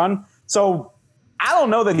yard run. So I don't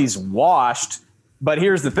know that he's washed, but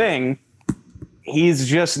here's the thing. He's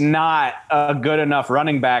just not a good enough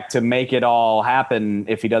running back to make it all happen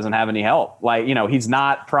if he doesn't have any help. Like, he's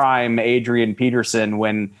not prime Adrian Peterson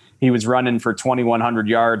when he was running for 2,100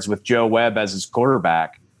 yards with Joe Webb as his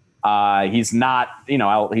quarterback. He's not,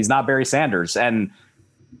 he's not Barry Sanders. And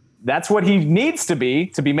that's what he needs to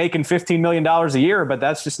be making $15 million a year, but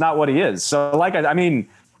that's just not what he is. So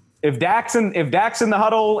if Dak's in the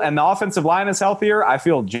huddle and the offensive line is healthier, I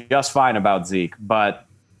feel just fine about Zeke, but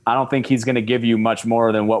I don't think he's going to give you much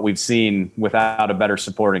more than what we've seen without a better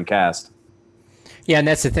supporting cast. Yeah, and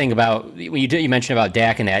that's the thing about when you mentioned about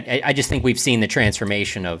Dak and that. I just think we've seen the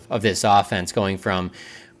transformation of this offense going from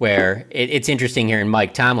where it's interesting hearing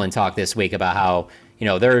Mike Tomlin talk this week about how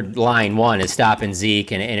their line one is stopping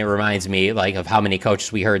Zeke, and it reminds me like of how many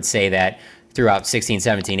coaches we heard say that throughout 16,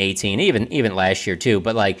 17, 18, even last year too.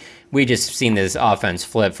 But like we just seen this offense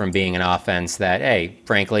flip from being an offense that, hey,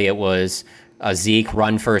 frankly, it was a Zeke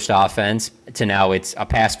run-first offense to now it's a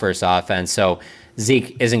pass-first offense. So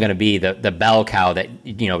Zeke isn't going to be the bell cow that,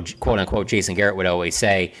 quote-unquote Jason Garrett would always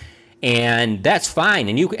say. And that's fine.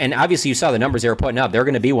 And obviously you saw the numbers they were putting up. They're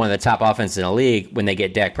going to be one of the top offenses in the league when they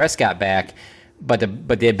get Dak Prescott back. But the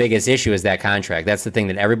biggest issue is that contract. That's the thing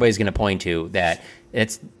that everybody's going to point to, that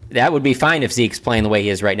would be fine if Zeke's playing the way he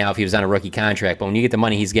is right now if he was on a rookie contract. But when you get the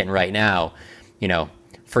money he's getting right now,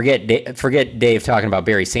 forget Dave talking about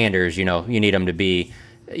Barry Sanders. You just need him to be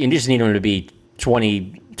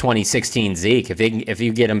 2016 Zeke. If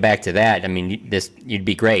you get him back to that, you'd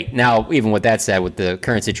be great. Now, even with that said, with the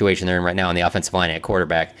current situation they're in right now on the offensive line at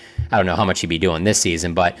quarterback, I don't know how much he'd be doing this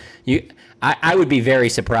season, but I would be very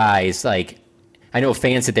surprised. Like, I know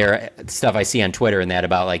fans sit there, stuff I see on Twitter and that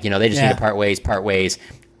about like, they just need to part ways.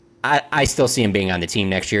 I still see him being on the team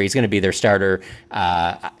next year. He's going to be their starter.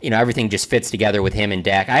 Everything just fits together with him and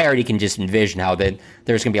Dak. I already can just envision how there's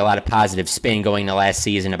going to be a lot of positive spin going into last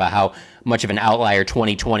season about how much of an outlier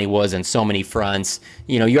 2020 was on so many fronts.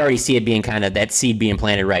 You already see it being kind of that seed being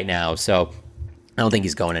planted right now. So I don't think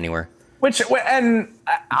he's going anywhere.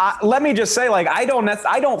 Let me just say, like, I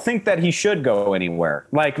don't think that he should go anywhere.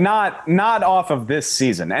 Like, not off of this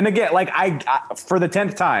season. And again, like I for the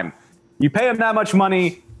 10th time, you pay him that much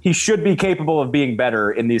money. He should be capable of being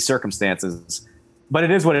better in these circumstances, but it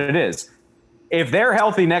is what it is. If they're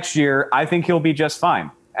healthy next year, I think he'll be just fine.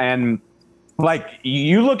 And like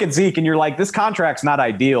you look at Zeke and you're like, this contract's not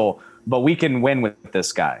ideal, but we can win with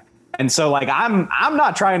this guy. And so like, I'm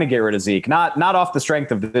not trying to get rid of Zeke, not off the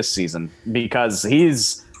strength of this season, because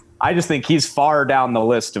I just think he's far down the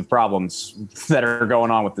list of problems that are going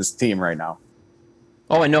on with this team right now.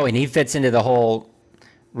 Oh, I know. And he fits into the whole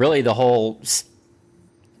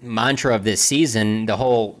mantra of this season, the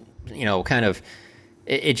whole,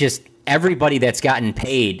 it just everybody that's gotten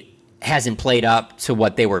paid hasn't played up to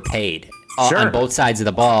what they were paid on both sides of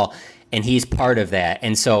the ball, and he's part of that.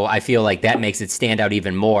 And so I feel like that makes it stand out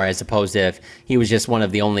even more, as opposed to if he was just one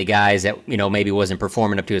of the only guys that, maybe wasn't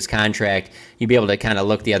performing up to his contract, you'd be able to kind of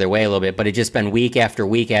look the other way a little bit. But it's just been week after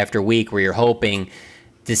week after week where you're hoping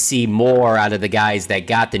to see more out of the guys that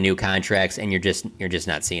got the new contracts, and you're just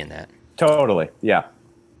not seeing that. Totally. Yeah.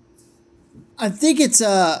 I think it's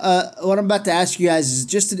what I'm about to ask you guys is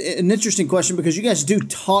just an interesting question, because you guys do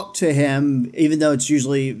talk to him, even though it's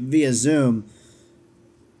usually via Zoom.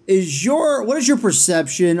 What is your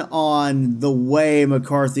perception on the way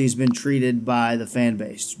McCarthy's been treated by the fan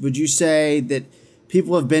base? Would you say that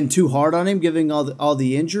people have been too hard on him, giving all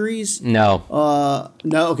the injuries? No.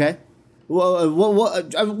 No. Okay. Well,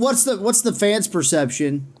 what's the fans'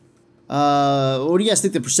 perception? What do you guys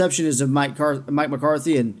think the perception is of Mike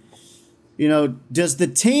McCarthy? And does the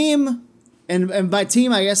team, and by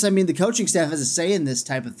team I guess I mean the coaching staff has a say in this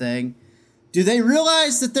type of thing, do they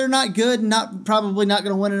realize that they're not good and probably not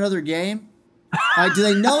going to win another game? Do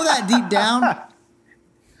they know that deep down?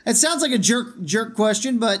 It sounds like a jerk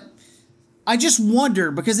question, but I just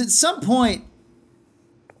wonder, because at some point,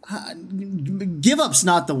 give up's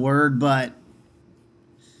not the word, but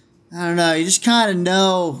I don't know. You just kind of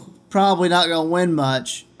know probably not going to win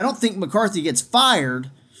much. I don't think McCarthy gets fired,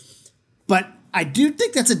 but I do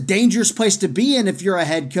think that's a dangerous place to be in if you're a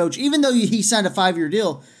head coach, even though he signed a 5-year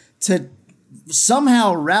deal, to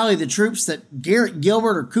somehow rally the troops that Garrett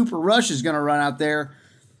Gilbert or Cooper Rush is going to run out there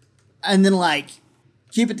and then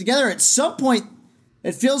keep it together. At some point,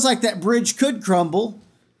 it feels like that bridge could crumble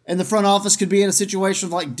and the front office could be in a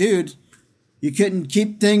situation of dude, you couldn't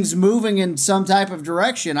keep things moving in some type of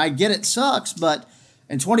direction. I get it sucks, but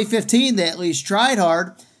in 2015, they at least tried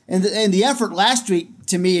hard. And the effort last week,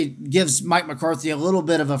 to me, gives Mike McCarthy a little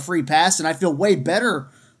bit of a free pass, and I feel way better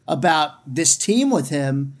about this team with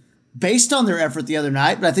him based on their effort the other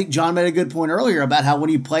night. But I think John made a good point earlier about how when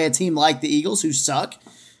you play a team like the Eagles who suck,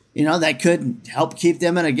 that could help keep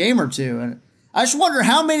them in a game or two. And I just wonder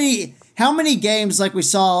how many games like we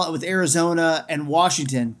saw with Arizona and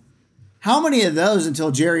Washington, how many of those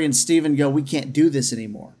until Jerry and Steven go, we can't do this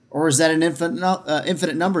anymore? Or is that an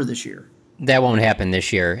infinite number this year? That won't happen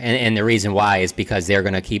this year. And the reason why is because they're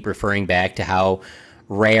going to keep referring back to how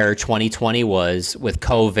rare 2020 was with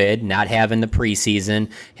COVID, not having the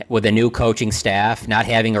preseason, with a new coaching staff, not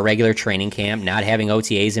having a regular training camp, not having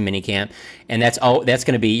OTAs and minicamp. And that's going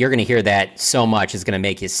to be, you're going to hear that so much, it's going to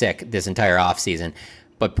make you sick this entire offseason.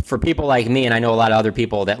 But for people like me, and I know a lot of other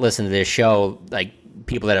people that listen to this show, like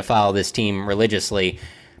people that have followed this team religiously,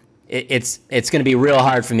 it's going to be real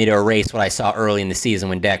hard for me to erase what I saw early in the season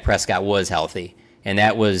when Dak Prescott was healthy, and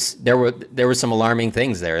that was there were some alarming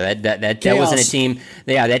things there. That wasn't a team.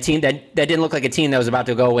 Yeah, that team that didn't look like a team that was about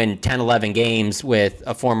to go win 10-11 games with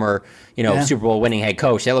a former Super Bowl winning head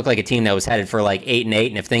coach. That looked like a team that was headed for 8-8,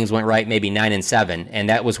 and if things went right, maybe 9-7. And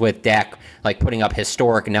that was with Dak putting up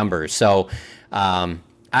historic numbers. So.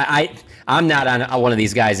 I'm not on one of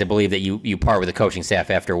these guys that believe that you part with the coaching staff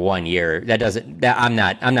after 1 year. I'm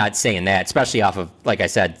not saying that, especially off of, like I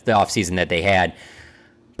said, the offseason that they had.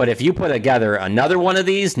 But if you put together another one of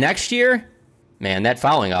these next year, man, that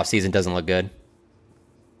following offseason doesn't look good.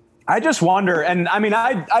 I just wonder, and I mean,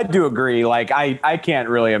 I do agree. I can't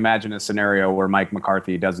really imagine a scenario where Mike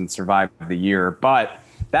McCarthy doesn't survive the year. But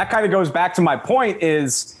that kind of goes back to my point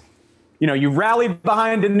is, you rallied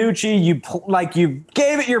behind DiNucci, you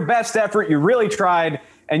gave it your best effort, you really tried,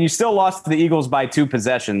 and you still lost to the Eagles by 2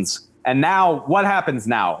 possessions. And now, what happens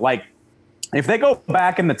now? If they go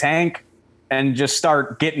back in the tank and just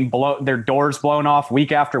start getting their doors blown off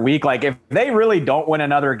week after week, if they really don't win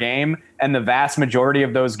another game and the vast majority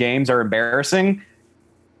of those games are embarrassing,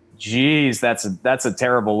 geez, that's a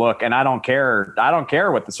terrible look. And I don't care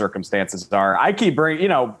what the circumstances are. I keep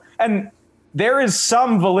bringing, and there is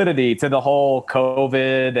some validity to the whole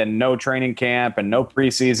COVID and no training camp and no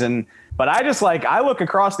preseason. But I look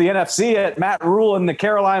across the NFC at Matt Rule and the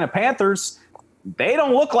Carolina Panthers. They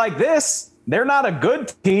don't look like this. They're not a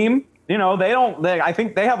good team. I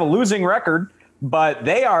think they have a losing record, but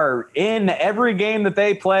they are in every game that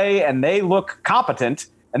they play and they look competent.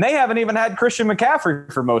 And they haven't even had Christian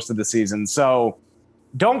McCaffrey for most of the season. So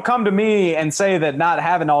don't come to me and say that not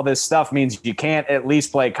having all this stuff means you can't at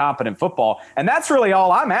least play competent football. And that's really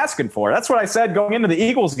all I'm asking for. That's what I said going into the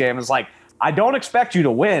Eagles game. Is I don't expect you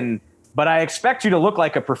to win, but I expect you to look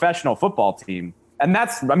like a professional football team. And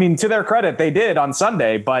to their credit, they did on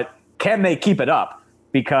Sunday, but can they keep it up?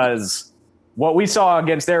 Because what we saw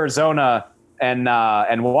against Arizona and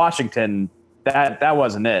Washington, that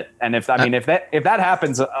wasn't it. And if that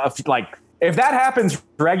happens, if that happens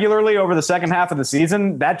regularly over the second half of the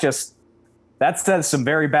season, that says some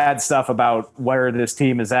very bad stuff about where this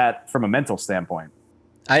team is at from a mental standpoint.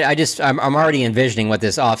 I'm already envisioning what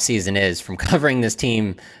this offseason is from covering this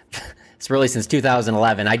team. It's really since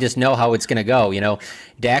 2011. I just know how it's going to go.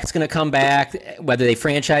 Dak's going to come back, whether they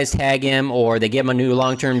franchise tag him or they give him a new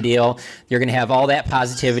long-term deal. You're going to have all that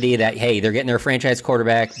positivity that, hey, they're getting their franchise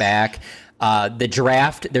quarterback back. The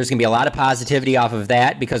draft, there's going to be a lot of positivity off of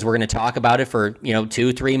that because we're going to talk about it for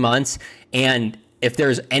 2-3 months. And if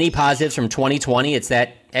there's any positives from 2020, it's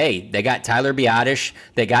that, hey, they got Tyler Biadasz,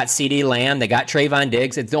 they got CeeDee Lamb, they got Trayvon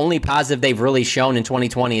Diggs. It's the only positive they've really shown in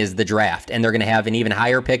 2020 is the draft, and they're going to have an even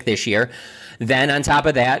higher pick this year. Then on top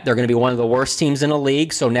of that, they're going to be one of the worst teams in the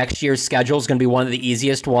league, so next year's schedule is going to be one of the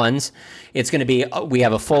easiest ones. It's going to be, we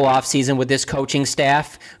have a full offseason with this coaching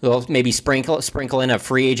staff. We'll maybe sprinkle in a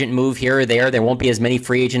free agent move here or there. There won't be as many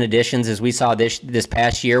free agent additions as we saw this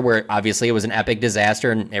past year, where obviously it was an epic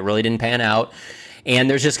disaster and it really didn't pan out. And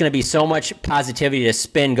there's just going to be so much positivity to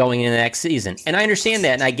spin going into the next season. And I understand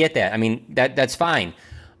that, and I get that. I mean, that's fine.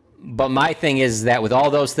 But my thing is that with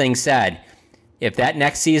all those things said, if that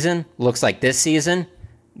next season looks like this season,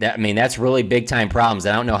 that's really big-time problems.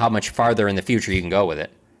 I don't know how much farther in the future you can go with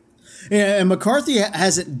it. Yeah, and McCarthy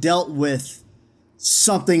hasn't dealt with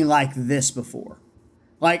something like this before.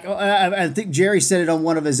 Like, I think Jerry said it on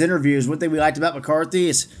one of his interviews. One thing we liked about McCarthy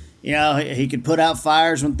is, he could put out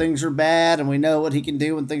fires when things are bad, and we know what he can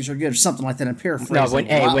do when things are good, or something like that. I'm paraphrasing. No,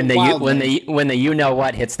 when the you know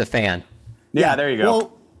what hits the fan. Yeah, there you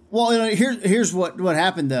go. Well, here's what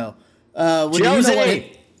happened though.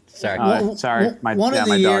 Josie. Sorry. One of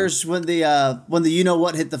the years when the you know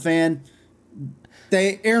what hit the fan,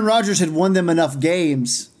 Aaron Rodgers had won them enough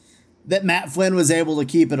games that Matt Flynn was able to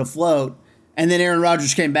keep it afloat. And then Aaron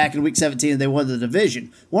Rodgers came back in Week 17 and they won the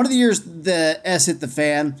division. One of the years the S hit the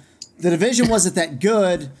fan, the division wasn't that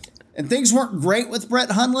good, and things weren't great with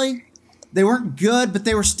Brett Hundley. They weren't good, but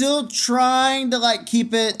they were still trying to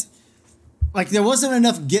keep it. There wasn't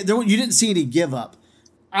enough. You didn't see any give up.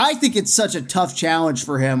 I think it's such a tough challenge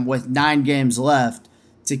for him with 9 games left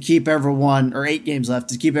to keep everyone, or 8 games left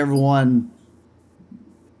to keep everyone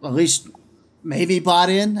at least maybe bought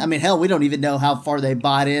in. I mean, hell, we don't even know how far they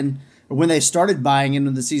bought in or when they started buying in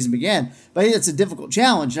when the season began. But I think it's a difficult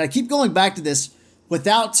challenge. And I keep going back to this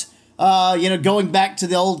without, going back to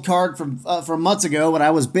the old card from months ago when I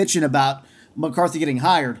was bitching about McCarthy getting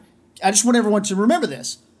hired. I just want everyone to remember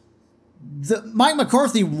this. Mike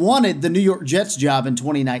McCarthy wanted the New York Jets job in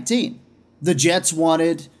 2019. The Jets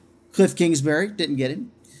wanted Cliff Kingsbury, didn't get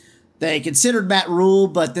him. They considered Matt Rule,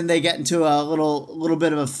 but then they got into a little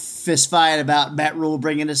bit of a fist fight about Matt Rule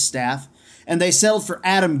bringing his staff, and they settled for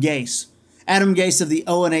Adam Gase. Adam Gase of the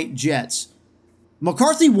 0-8 Jets.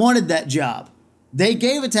 McCarthy wanted that job. They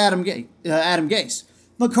gave it to Adam Gase.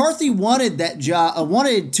 McCarthy wanted that job.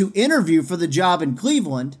 Wanted to interview for the job in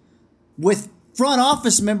Cleveland with front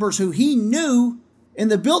office members who he knew in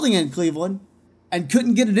the building in Cleveland and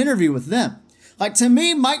couldn't get an interview with them. To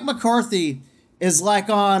me, Mike McCarthy is like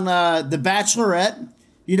on The Bachelorette,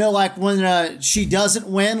 when she doesn't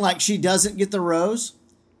win, she doesn't get the rose.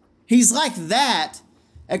 He's like that,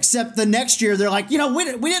 except the next year they're like, we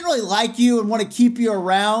didn't really like you and want to keep you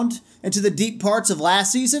around into the deep parts of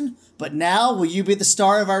last season, but now will you be the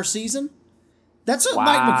star of our season? That's what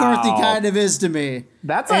Mike McCarthy kind of is to me.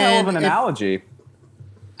 That's a hell of an analogy.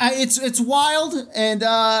 It's wild, and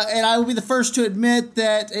I will be the first to admit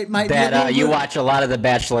that it might be you watch a lot of The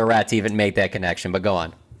Bachelorette to even make that connection, but go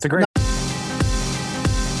on. It's a great.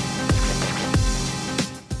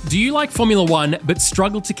 Do you like Formula One but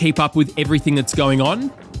struggle to keep up with everything that's going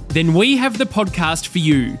on? Then we have the podcast for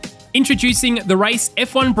you. Introducing the Race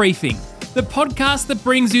F1 Briefing, the podcast that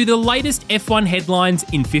brings you the latest F1 headlines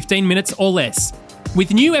in 15 minutes or less.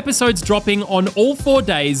 With new episodes dropping on all 4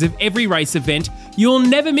 days of every race event, you'll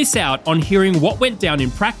never miss out on hearing what went down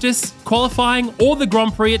in practice, qualifying, or the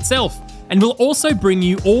Grand Prix itself. And we'll also bring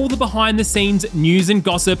you all the behind-the-scenes news and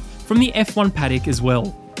gossip from the F1 paddock as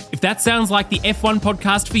well. If that sounds like the F1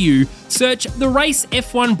 podcast for you, search the Race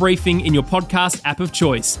F1 Briefing in your podcast app of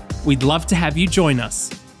choice. We'd love to have you join us.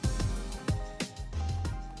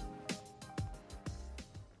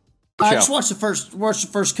 I just watched the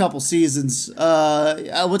first couple seasons.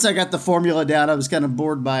 Once I got the formula down, I was kind of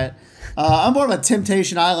bored by it. I'm more of a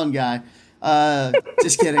Temptation Island guy.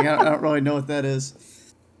 Just kidding. I don't really know what that is.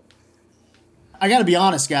 I got to be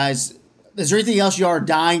honest, guys. Is there anything else you are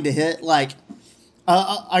dying to hit?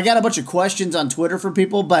 I got a bunch of questions on Twitter from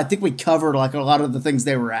people, but I think we covered a lot of the things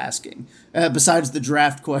they were asking. Besides the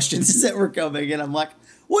draft questions that were coming, and I'm like,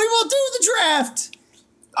 we will do the draft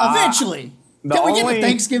eventually. Can we get to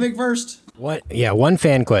Thanksgiving first? What? Yeah, one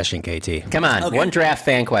fan question, KT. Come on, okay. One draft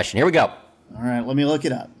fan question. Here we go. All right, let me look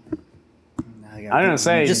it up. I'm going to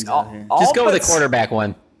say, just go with the quarterback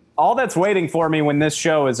one. All that's waiting for me when this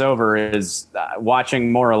show is over is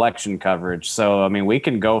watching more election coverage. So, we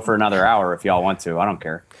can go for another hour if y'all want to. I don't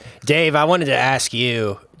care. Dave, I wanted to ask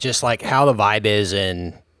you just how the vibe is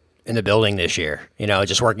in the building this year.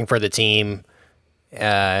 Just working for the team.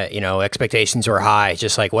 Expectations were high.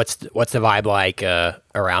 Just what's the vibe like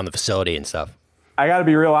around the facility and stuff? I got to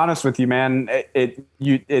be real honest with you, man.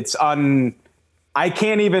 I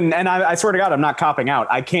can't even, and I swear to God, I'm not copping out.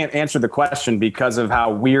 I can't answer the question because of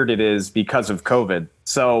how weird it is because of COVID.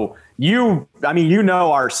 So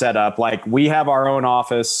our setup. We have our own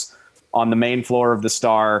office on the main floor of the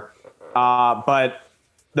Star, but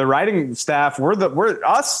the writing staff,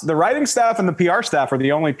 the writing staff and the PR staff are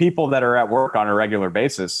the only people that are at work on a regular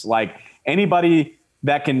basis. Anybody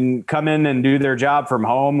that can come in and do their job from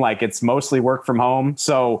home, it's mostly work from home.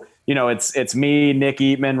 So it's me, Nick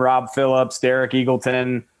Eatman, Rob Phillips, Derek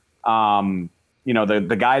Eagleton.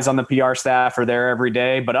 The guys on the PR staff are there every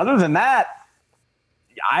day. But other than that,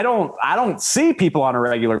 I don't see people on a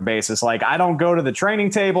regular basis. Like, I don't go to the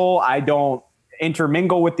training table. I don't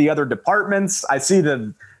intermingle with the other departments. I see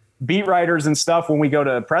the beat writers and stuff when we go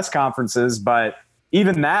to press conferences, but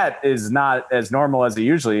even that is not as normal as it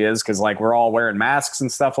usually is, because like we're all wearing masks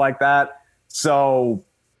and stuff like that. So,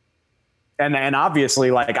 and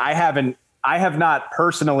obviously, like I have not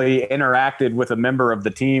personally interacted with a member of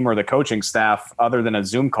the team or the coaching staff other than a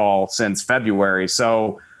Zoom call since February.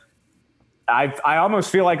 So I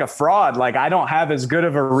almost feel like a fraud. Like, I don't have as good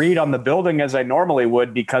of a read on the building as I normally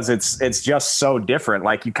would, because it's just so different.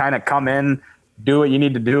 Like, you kind of come in, do what you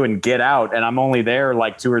need to do, and get out. And I'm only there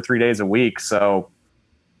like 2 or 3 days a week. So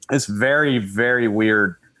it's very, very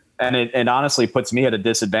weird. And it honestly puts me at a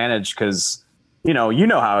disadvantage, because, you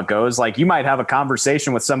know how it goes. Like, you might have a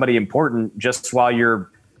conversation with somebody important just while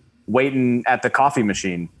you're waiting at the coffee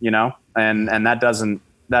machine, and that doesn't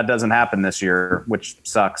happen this year, which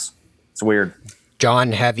sucks. It's weird.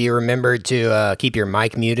 John, have you remembered to keep your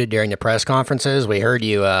mic muted during the press conferences? We heard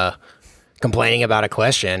you complaining about a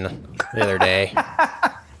question the other day.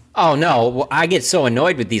 Oh, no. Well, I get so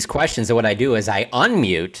annoyed with these questions that what I do is I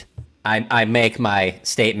unmute. I make my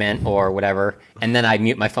statement or whatever, and then I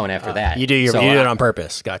mute my phone after that. You do it on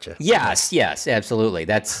purpose. Gotcha. Yes, absolutely.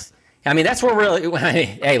 That's where really.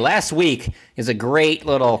 Hey, last week is a great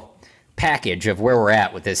little package of where we're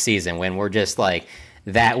at with this season, when we're just like,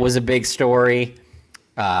 that was a big story.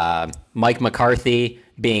 Mike McCarthy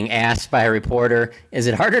being asked by a reporter, is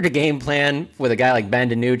it harder to game plan with a guy like Ben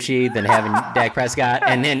DiNucci than having Dak Prescott?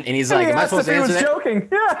 And he's like, am I supposed to answer that? Joking.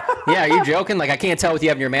 Yeah, are you joking? Like, I can't tell with you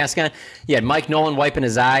having your mask on. You had Mike Nolan wiping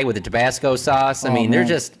his eye with the Tabasco sauce. They're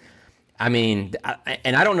just, and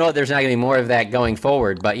I don't know if there's not going to be more of that going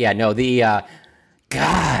forward. But yeah, no, when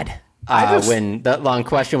the long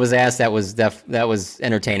question was asked, that was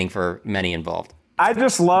entertaining for many involved. I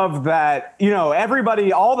just love that,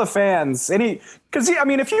 everybody, all the fans, because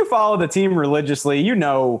if you follow the team religiously, you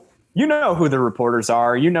know who the reporters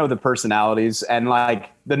are, the personalities, and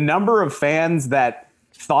like the number of fans that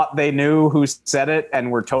thought they knew who said it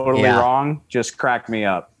and were totally wrong just cracked me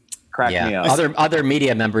up. Me up. Other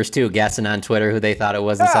media members too, guessing on Twitter who they thought it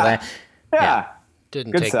was and stuff like that. Yeah.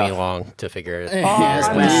 Didn't take me long to figure it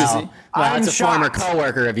out. Well, it's a former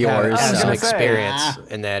coworker of yours. Some experience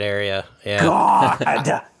in that area. Yeah. God.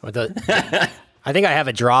 I think I have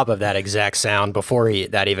a drop of that exact sound before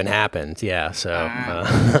that even happened. Yeah. So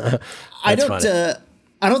I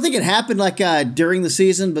don't think it happened like during the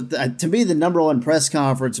season, but to me, the number one press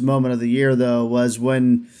conference moment of the year, though, was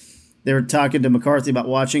when they were talking to McCarthy about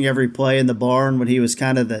watching every play in the barn, when he was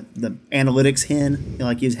kind of the analytics hen,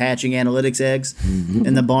 like he was hatching analytics eggs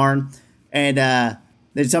in the barn. And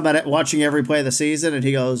they talk about watching every play of the season, and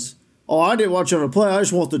he goes, "Oh, I didn't watch every play. I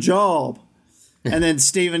just want the job." And then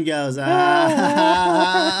Steven goes, nervous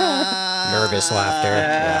laughter.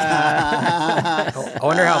 I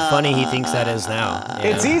wonder how funny he thinks that is now.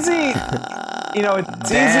 It's easy,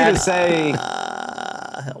 it's easy to say.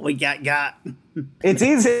 We got. It's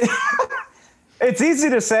easy. It's easy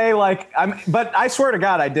to say, like, but I swear to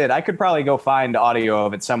God, I did. I could probably go find audio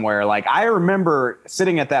of it somewhere. Like, I remember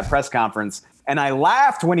sitting at that press conference and I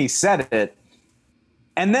laughed when he said it.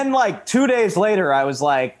 And then like 2 days later, I was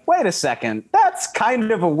like, wait a second. That's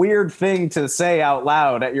kind of a weird thing to say out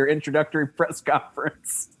loud at your introductory press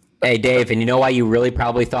conference. Hey, Dave, and you know why you really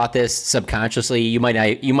probably thought this subconsciously? You might not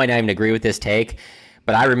even agree with this take,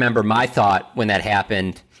 but I remember my thought when that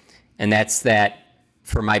happened. And that's that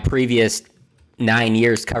for my previous 9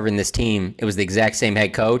 years covering this team, it was the exact same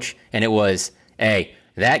head coach. And it was, hey,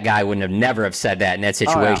 that guy wouldn't have never have said that in that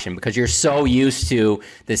situation because you're so used to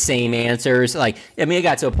the same answers. Like, it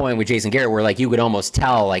got to a point with Jason Garrett where like you could almost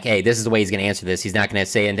tell like, hey, this is the way he's going to answer this. He's not going to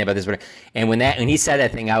say anything about this. And when he said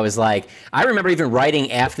that thing, I was like, I remember even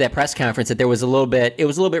writing after that press conference that it was a little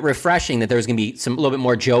bit refreshing that there was going to be a little bit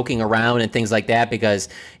more joking around and things like that because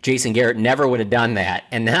Jason Garrett never would have done that.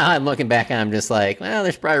 And now I'm looking back and I'm just like, well,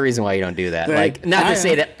 there's probably a reason why you don't do that. Like, not to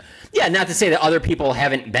say that other people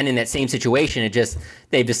haven't been in that same situation. It just,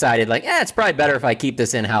 they've decided like, it's probably better if I keep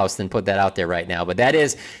this in-house than put that out there right now. But that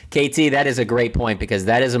is, KT, that is a great point because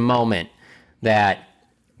that is a moment that,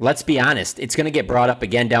 let's be honest, it's going to get brought up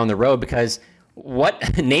again down the road because go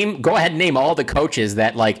ahead and name all the coaches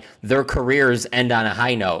that like their careers end on a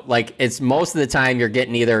high note. Like it's most of the time you're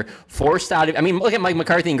getting either forced out of, look at Mike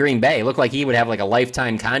McCarthy in Green Bay. It looked like he would have like a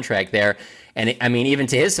lifetime contract there. And even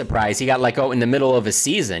to his surprise, he got let go in the middle of a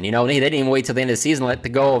season. They didn't even wait till the end of the season to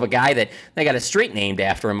let go of a guy that they got a street named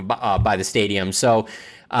after him by the stadium. So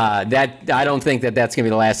that I don't think that's going to be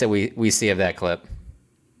the last that we see of that clip.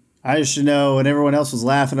 I used to know when everyone else was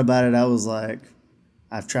laughing about it, I was like,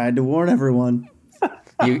 I've tried to warn everyone.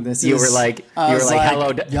 You were like,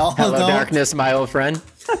 hello, darkness, my old friend.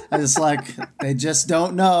 I was like, they just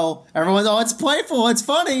don't know. Everyone's, it's playful, it's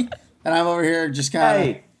funny. And I'm over here just kind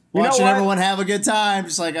of watching everyone have a good time.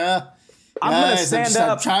 Just like, I'm going to stand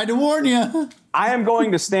up. I'm trying to warn you. I am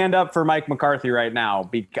going to stand up for Mike McCarthy right now.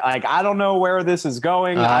 I don't know where this is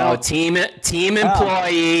going. Team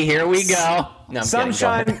employee. Here we go. No,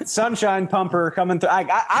 sunshine pumper coming through.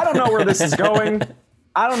 I don't know where this is going.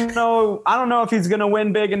 I don't know if he's going to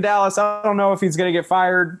win big in Dallas. I don't know if he's going to get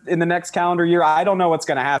fired in the next calendar year. I don't know what's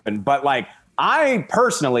going to happen. But I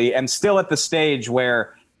personally am still at the stage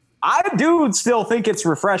where I do still think it's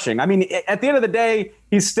refreshing. I mean, at the end of the day,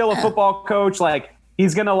 he's still a football coach.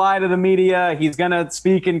 He's going to lie to the media. He's going to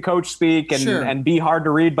speak in coach speak and be hard to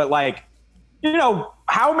read. But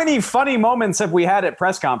how many funny moments have we had at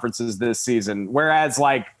press conferences this season? Whereas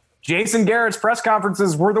Jason Garrett's press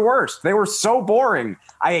conferences were the worst. They were so boring.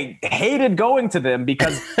 I hated going to them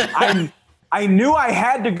because I knew I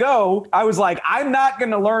had to go. I was like, I'm not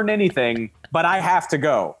going to learn anything, but I have to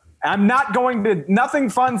go. Nothing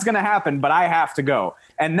fun's going to happen, but I have to go.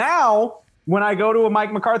 And now when I go to a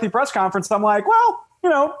Mike McCarthy press conference, I'm like,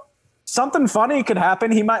 well, something funny could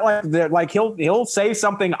happen. He might he'll say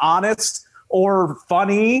something honest or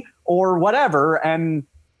funny or whatever. And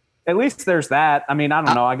at least there's that. I mean, I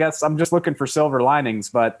don't know. I guess I'm just looking for silver linings,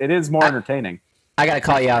 but it is more entertaining. I got to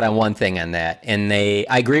call you out on one thing on that. And I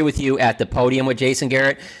agree with you at the podium with Jason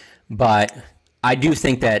Garrett, but I do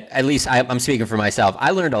think that, at least I'm speaking for myself,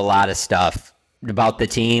 I learned a lot of stuff about the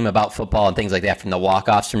team, about football and things like that from the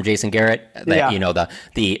walk-offs from Jason Garrett, the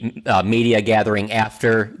media gathering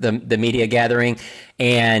after the media gathering.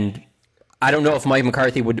 And I don't know if Mike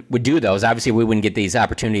McCarthy would do those. Obviously, we wouldn't get these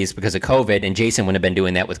opportunities because of COVID, and Jason wouldn't have been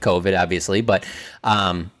doing that with COVID, obviously. But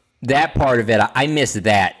that part of it, I missed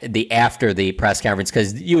that, after the press conference,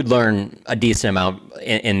 because you would learn a decent amount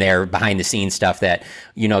in there behind-the-scenes stuff that,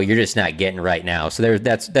 you're just not getting right now. So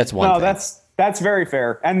that's one thing. No, that's very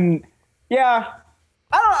fair. And, yeah,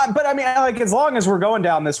 I don't know. But, I mean, as long as we're going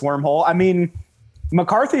down this wormhole, I mean,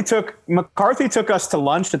 McCarthy took us to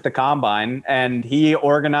lunch at the Combine, and he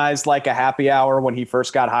organized a happy hour when he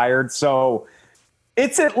first got hired. So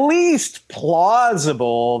it's at least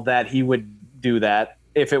plausible that he would do that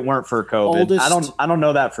if it weren't for COVID. I don't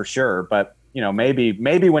know that for sure, but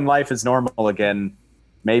maybe when life is normal again,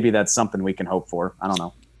 maybe that's something we can hope for. I don't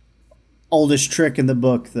know. Oldest trick in the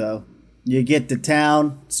book, though. You get to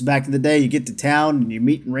town. It's back in the day. You get to town and you're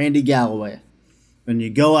meeting Randy Galloway, and you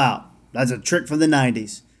go out. That's a trick from the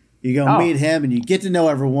 90s. You go meet him, and you get to know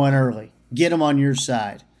everyone early. Get him on your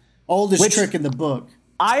side. Oldest trick in the book.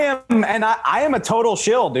 I am a total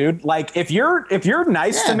shill, dude. If you're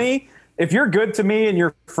nice to me, if you're good to me and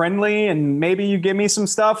you're friendly, and maybe you give me some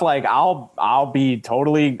stuff, I'll be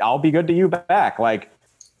good to you back.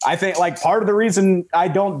 I think part of the reason I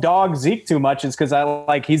don't dog Zeke too much is because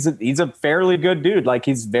he's a fairly good dude.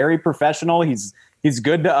 He's very professional. He's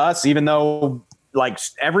good to us, even though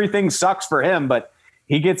everything sucks for him, but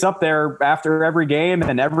he gets up there after every game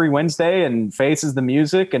and every Wednesday and faces the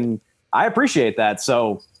music, and I appreciate that.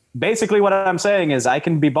 So basically what I'm saying is I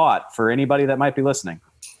can be bought for anybody that might be listening.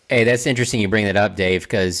 Hey, that's interesting you bring that up, Dave,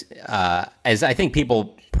 because as I think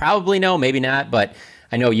people probably know, maybe not, but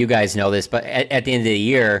I know you guys know this, but at the end of the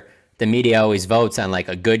year, the media always votes on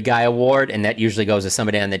a good guy award, and that usually goes to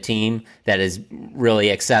somebody on the team that is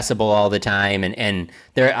really accessible all the time. And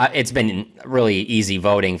there, it's been really easy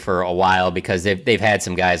voting for a while because they've had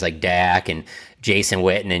some guys like Dak and Jason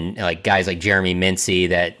Witten and guys like Jeremy Mincey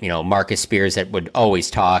that, Marcus Spears that would always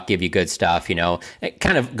talk, give you good stuff,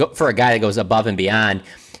 kind of for a guy that goes above and beyond.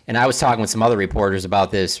 And I was talking with some other reporters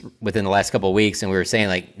about this within the last couple of weeks, and we were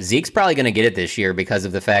saying Zeke's probably going to get it this year because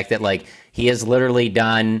of the fact that he has literally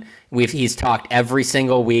done. He's talked every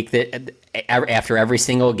single week that after every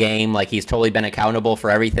single game, he's totally been accountable for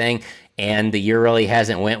everything, and the year really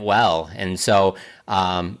hasn't went well. And so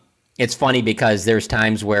it's funny because there's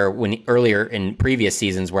times where earlier in previous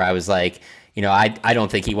seasons where I was like, I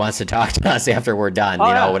don't think he wants to talk to us after we're done,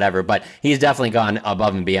 whatever. But he's definitely gone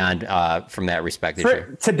above and beyond from that respect this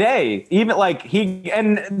year. Today, even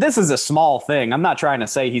and this is a small thing. I'm not trying to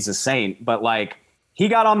say he's a saint, but he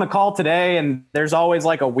got on the call today, and there's always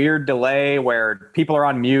a weird delay where people are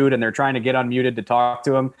on mute and they're trying to get unmuted to talk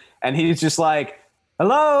to him. And he's just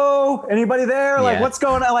hello, anybody there? What's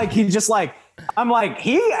going on? He's just I'm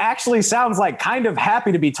he actually sounds kind of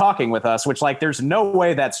happy to be talking with us, which there's no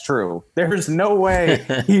way that's true. There's no way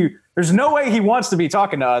there's no way he wants to be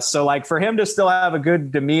talking to us. So like for him to still have a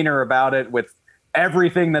good demeanor about it with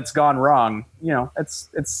everything that's gone wrong,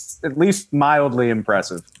 it's at least mildly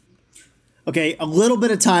impressive. Okay, a little bit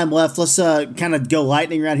of time left. Let's kind of go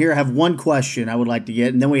lightning round here. I have one question I would like to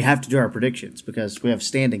get, and then we have to do our predictions because we have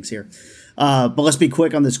standings here. But let's be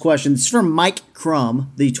quick on this question. It's from Mike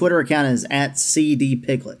Crum. The Twitter account is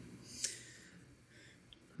 @CDPiglet.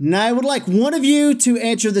 Now, I would like one of you to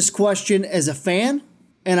answer this question as a fan,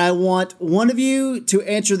 and I want one of you to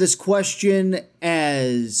answer this question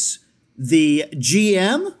as the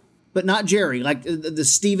GM, but not Jerry, like the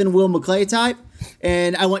Stephen Will McClay type.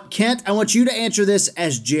 And I want Kent, I want you to answer this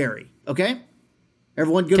as Jerry, okay?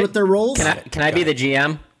 Everyone good with their roles? Can I be the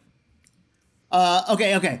GM?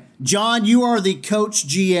 Okay. John, you are the coach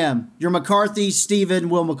GM. You're McCarthy, Stephen,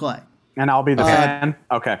 Will McClay. And I'll be the fan?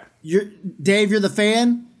 Okay. Dave, you're the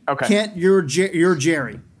fan? Okay. Kent, you're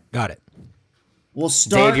Jerry. Got it. We'll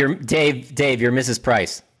start. Dave, you're Mrs.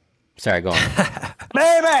 Price. Sorry, go on.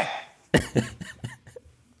 Baby!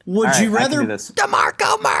 Would you rather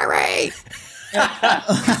DeMarco Murray?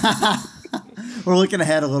 We're looking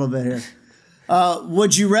ahead a little bit here.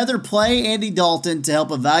 Would you rather play Andy Dalton to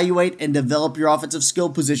help evaluate and develop your offensive skill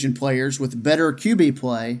position players with better QB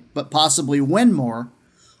play, but possibly win more,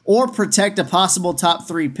 or protect a possible top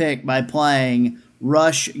 3 pick by playing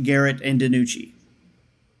Rush, Garrett, and DiNucci?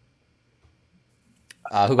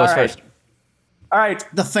 Who goes first? All right.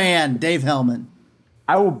 The fan, Dave Hellman.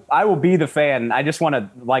 I will be the fan. I just want to,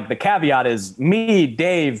 the caveat is me,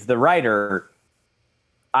 Dave, the writer,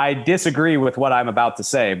 I disagree with what I'm about to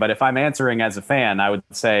say. But if I'm answering as a fan, I would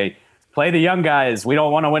say, play the young guys. We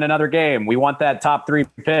don't want to win another game. We want that top 3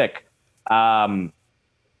 pick. No,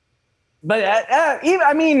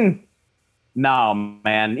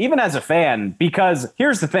 man, even as a fan, because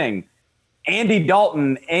here's the thing. Andy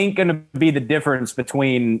Dalton ain't going to be the difference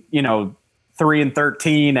between,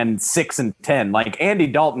 3-13 and 6-10. Like Andy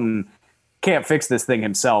Dalton can't fix this thing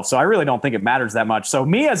himself. So I really don't think it matters that much. So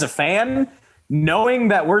me as a fan, knowing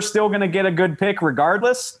that we're still going to get a good pick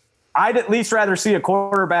regardless, I'd at least rather see a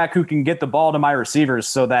quarterback who can get the ball to my receivers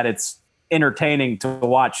so that it's entertaining to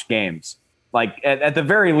watch games. Like at the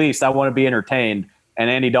very least, I want to be entertained, and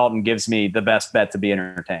Andy Dalton gives me the best bet to be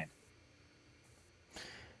entertained.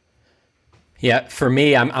 Yeah, for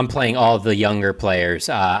me, I'm playing all the younger players.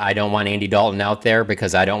 I don't want Andy Dalton out there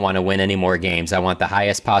because I don't want to win any more games. I want the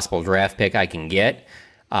highest possible draft pick I can get,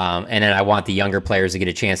 and then I want the younger players to get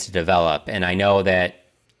a chance to develop. And I know that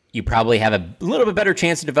you probably have a little bit better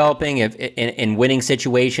chance of developing in winning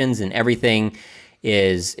situations, and everything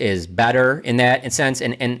is better in that sense.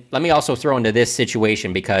 And let me also throw into this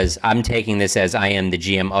situation, because I'm taking this as I am the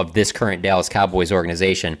GM of this current Dallas Cowboys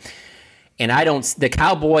organization. And the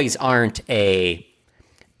Cowboys aren't a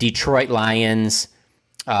Detroit Lions.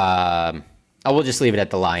 I will just leave it at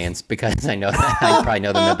the Lions because I know that I probably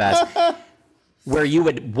know them the best. Where you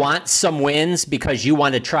would want some wins because you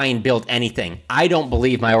want to try and build anything. I don't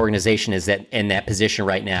believe my organization is in that position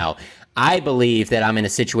right now. I believe that I'm in a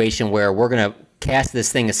situation where we're going to cast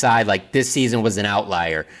this thing aside like this season was an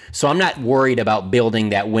outlier. So I'm not worried about building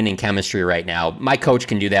that winning chemistry right now. My coach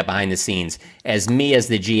can do that behind the scenes. As me as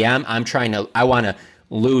the GM, I want to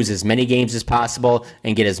lose as many games as possible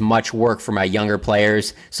and get as much work for my younger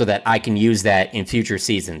players so that I can use that in future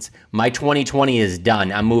seasons. My 2020 is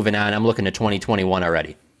done. I'm moving on. I'm looking to 2021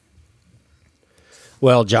 already.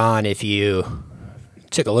 Well, John, if you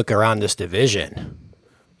took a look around this division,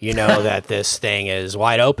 you know that this thing is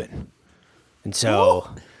wide open. And so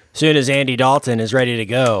as soon as Andy Dalton is ready to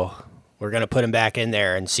go, we're going to put him back in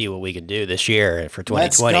there and see what we can do this year for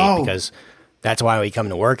 2020, because that's why we come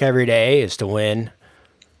to work every day, is to win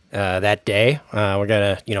that day. We're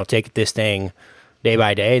going to, take this thing day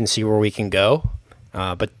by day and see where we can go.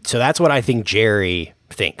 So that's what I think Jerry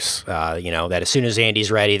thinks, that as soon as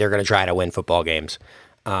Andy's ready, they're going to try to win football games.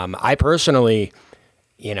 I personally,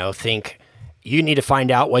 think you need to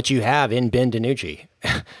find out what you have in Ben DiNucci.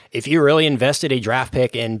 If you really invested a draft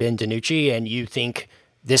pick in Ben DiNucci and you think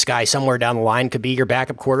this guy somewhere down the line could be your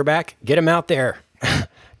backup quarterback, get him out there.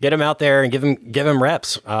 Get him out there and give him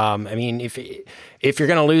reps. If you're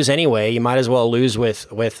going to lose anyway, you might as well lose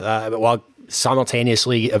while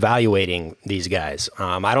simultaneously evaluating these guys.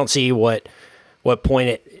 I don't see what point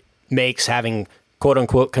it makes having quote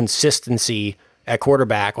unquote consistency at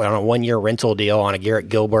quarterback on a 1-year rental deal on a Garrett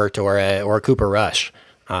Gilbert or a Cooper Rush.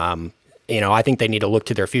 I think they need to look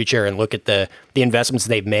to their future and look at the investments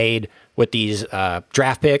they've made with these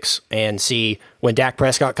draft picks and see when Dak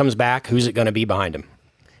Prescott comes back, who's it going to be behind him.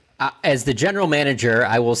 As the general manager,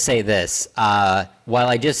 I will say this. While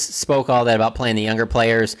I just spoke all that about playing the younger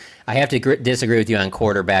players, I have to disagree with you on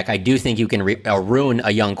quarterback. I do think you can ruin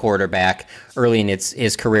a young quarterback early in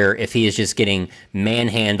his career if he is just getting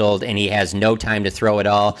manhandled and he has no time to throw it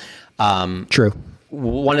all. True.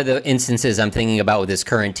 One of the instances I'm thinking about with this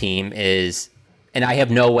current team is, and I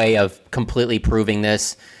have no way of completely proving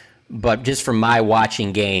this, but just from my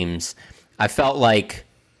watching games, I felt like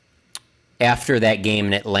after that game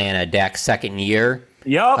in Atlanta, Dak's second year,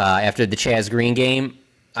 after the Chaz Green game,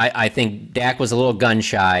 I think Dak was a little gun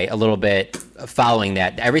shy a little bit following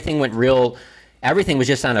that. Everything was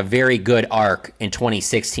just on a very good arc in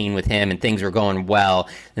 2016 with him, and things were going well.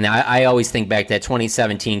 And I always think back to that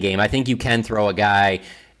 2017 game. I think you can throw a guy,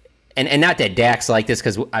 and not that Dak's like this,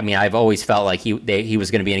 because I've always felt like he was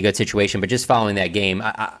going to be in a good situation, but just following that game,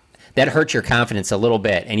 that hurts your confidence a little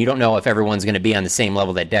bit, and you don't know if everyone's going to be on the same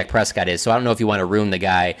level that Dak Prescott is. So I don't know if you want to ruin the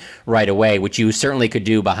guy right away, which you certainly could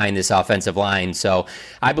do behind this offensive line. So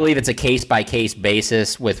I believe it's a case-by-case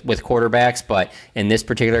basis with quarterbacks, but in this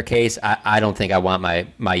particular case, I don't think I want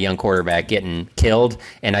my young quarterback getting killed,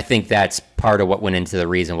 and I think that's part of what went into the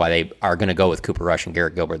reason why they are going to go with Cooper Rush and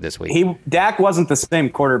Garrett Gilbert this week. Dak wasn't the same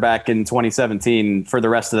quarterback in 2017 for the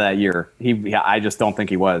rest of that year. I just don't think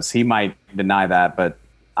he was. He might deny that, but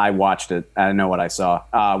I watched it. I know what I saw.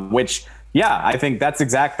 I think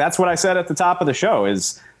that's what I said at the top of the show.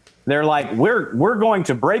 Is they're like, we're going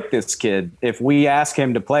to break this kid if we ask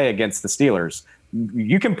him to play against the Steelers.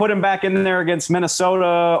 You can put him back in there against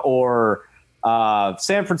Minnesota or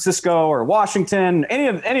San Francisco or Washington. Any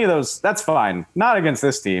of those, that's fine. Not against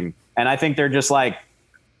this team. And I think they're just like,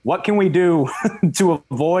 what can we do to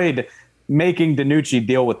avoid making DiNucci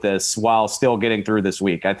deal with this while still getting through this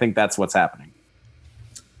week? I think that's what's happening.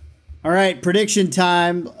 All right, prediction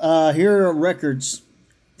time. Here are records.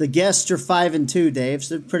 The guests are 5-2, Dave.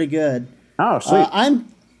 So they're pretty good. Oh, sweet. I'm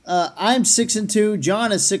 6-2.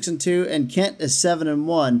 John is 6-2, and Kent is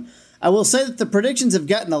 7-1. I will say that the predictions have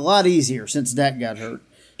gotten a lot easier since Dak got hurt.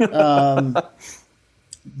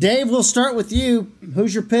 Dave, we'll start with you.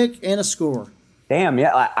 Who's your pick and a score? Damn,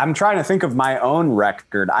 yeah. I'm trying to think of my own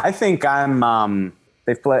record. I think I'm.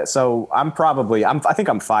 They've played. So I think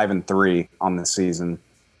I'm 5-3 on this season.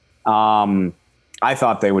 I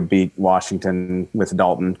thought they would beat Washington with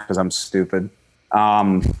Dalton because I'm stupid.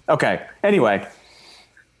 Okay. Anyway,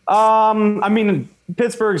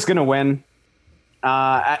 Pittsburgh's going to win.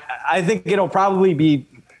 I think it'll probably be.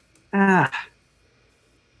 I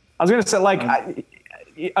was going to say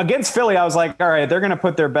against Philly, I was like, all right, they're going to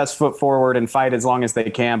put their best foot forward and fight as long as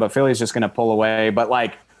they can, but Philly's just going to pull away. But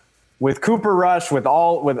with Cooper Rush, with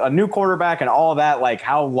a new quarterback and all that,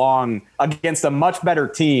 how long against a much better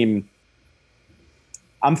team?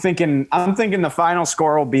 I'm thinking the final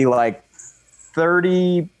score will be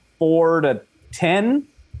 34-10,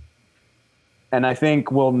 and I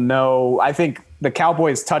think we'll know. I think the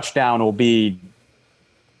Cowboys' touchdown will be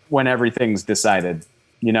when everything's decided.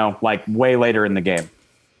 Way later in the game.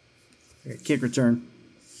 Kick return.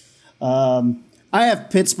 I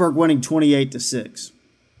have Pittsburgh winning 28-6.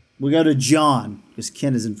 We go to John because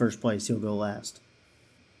Ken is in first place. He'll go last.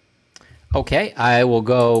 Okay, I will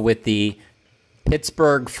go with the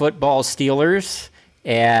Pittsburgh football Steelers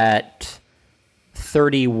at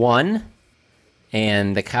 31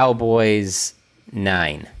 and the Cowboys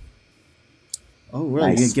 9. Oh, really?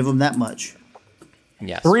 Nice. You didn't give them that much?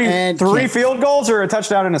 Yes. Three field goals or a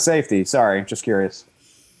touchdown and a safety? Sorry, just curious.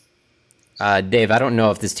 Dave, I don't know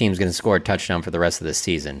if this team's going to score a touchdown for the rest of the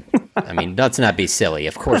season. Let's not be silly.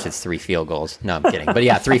 Of course it's 3 field goals. No, I'm kidding. But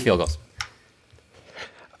yeah, 3 field goals.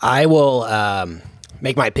 I will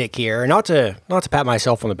make my pick here. Not to pat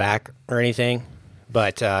myself on the back or anything,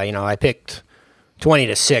 but I picked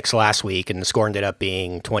 20-6 last week, and the score ended up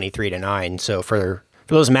being 23-9. So for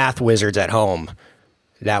those math wizards at home,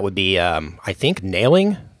 that would be I think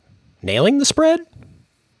nailing the spread.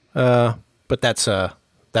 But that's last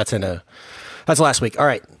week. All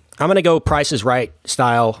right, I'm gonna go Price is Right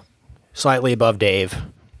style, slightly above Dave.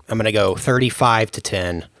 I'm gonna go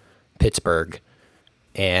 35-10 Pittsburgh.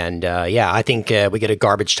 And I think we get a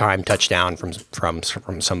garbage time touchdown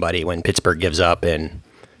from somebody when Pittsburgh gives up and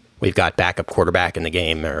we've got backup quarterback in the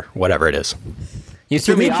game or whatever it is. You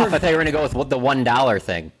threw me off. I thought you were going to go with the $1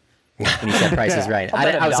 thing when you said Price is Right.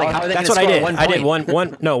 I was like, how are they going to score 1 point? I did 1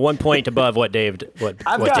 point above what Dave.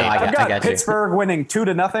 I've got Pittsburgh winning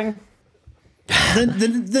 2-0.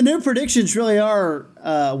 The new predictions really are: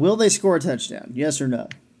 will they score a touchdown? Yes or no?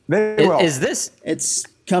 They will. Is this? It's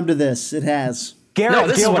come to this. It has.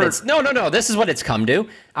 This is what it's come to.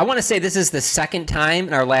 I want to say this is the second time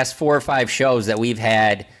in our last 4 or 5 shows that we've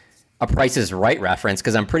had a Price is Right reference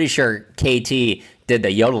because I'm pretty sure KT did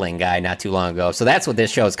the yodeling guy not too long ago. So that's what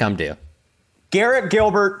this show has come to. Garrett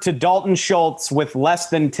Gilbert to Dalton Schultz with less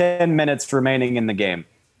than 10 minutes remaining in the game.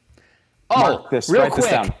 Oh,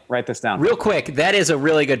 Write this down. Real quick, that is a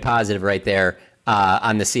really good positive right there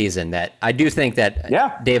on the season. That I do think that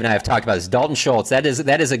Dave and I have talked about this. Dalton Schultz, that is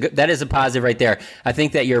a positive right there. I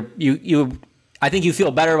think that I think you feel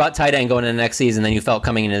better about tight end going into the next season than you felt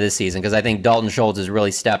coming into this season because I think Dalton Schultz has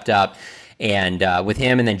really stepped up. And with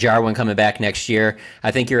him and then Jarwin coming back next year,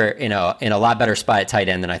 I think you're in a lot better spot at tight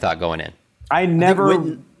end than I thought going in.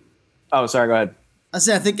 Oh, sorry. Go ahead. I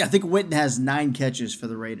think Witten has 9 catches for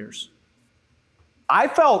the Raiders. I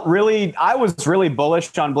was really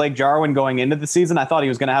bullish on Blake Jarwin going into the season. I thought he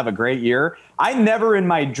was going to have a great year. I never in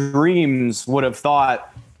my dreams would have thought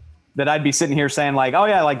that I'd be sitting here saying like, oh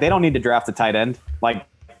yeah, like they don't need to draft a tight end. Like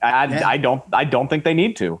I don't think they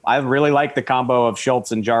need to. I really like the combo of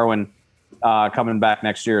Schultz and Jarwin coming back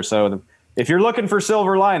next year. So if you're looking for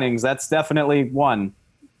silver linings, that's definitely one.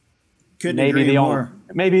 Maybe the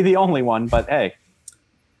only one, but hey.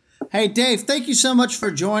 Hey, Dave, thank you so much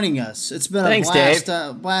for joining us. It's been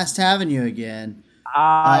a blast having you again.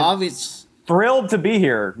 Thrilled to be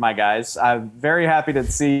here, my guys. I'm very happy to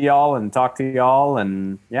see y'all and talk to y'all.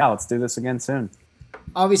 And, yeah, let's do this again soon.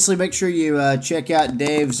 Obviously, make sure you check out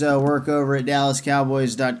Dave's work over at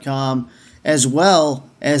DallasCowboys.com as well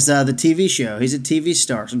as the TV show. He's a TV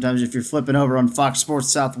star. Sometimes if you're flipping over on Fox Sports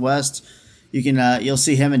Southwest, you'll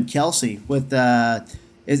see him and Kelsey with the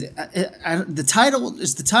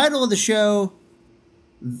title of the show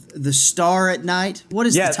The Star at Night? What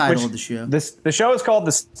is the title of the show? The show is called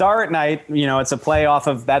The Star at Night. It's a play off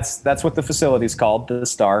of that's what the facility's called, The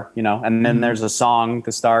Star, and then there's a song,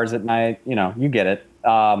 The Stars at Night, you get it.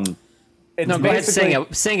 Go ahead,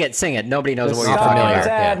 sing it. Nobody knows what you're talking about. The stars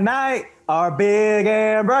at night are big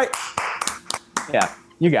and bright. Yeah,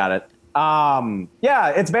 you got it.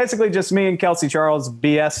 It's basically just me and Kelsey Charles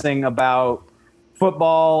BSing about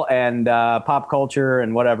football and pop culture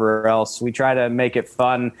and whatever else. We try to make it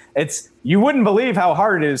fun. You wouldn't believe how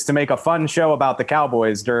hard it is to make a fun show about the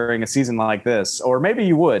Cowboys during a season like this, or maybe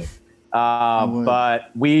you would.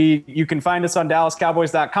 But you can find us on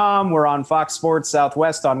DallasCowboys.com. We're on Fox Sports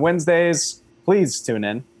Southwest on Wednesdays. Please tune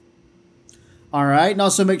in. All right. And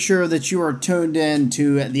also make sure that you are tuned in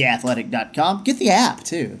to theathletic.com. Get the app,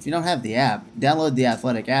 too. If you don't have the app, download the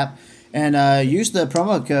Athletic app and use the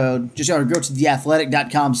promo code. Just go to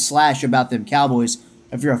theathletic.com/AboutThemCowboys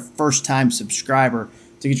if you're a first-time subscriber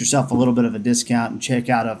to get yourself a little bit of a discount and check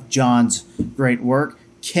out of John's great work.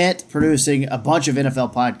 Kent producing a bunch of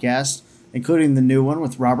NFL podcasts, including the new one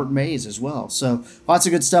with Robert Mays as well. So lots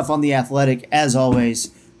of good stuff on The Athletic. As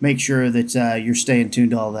always, make sure that you're staying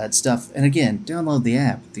tuned to all that stuff. And again, download the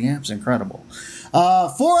app. The app's incredible.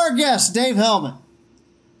 For our guest, Dave Hellman,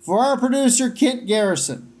 for our producer, Kent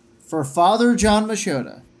Garrison, for Father John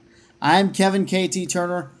Machota, I'm Kevin KT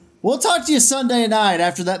Turner. We'll talk to you Sunday night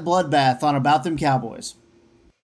after that bloodbath on About Them Cowboys.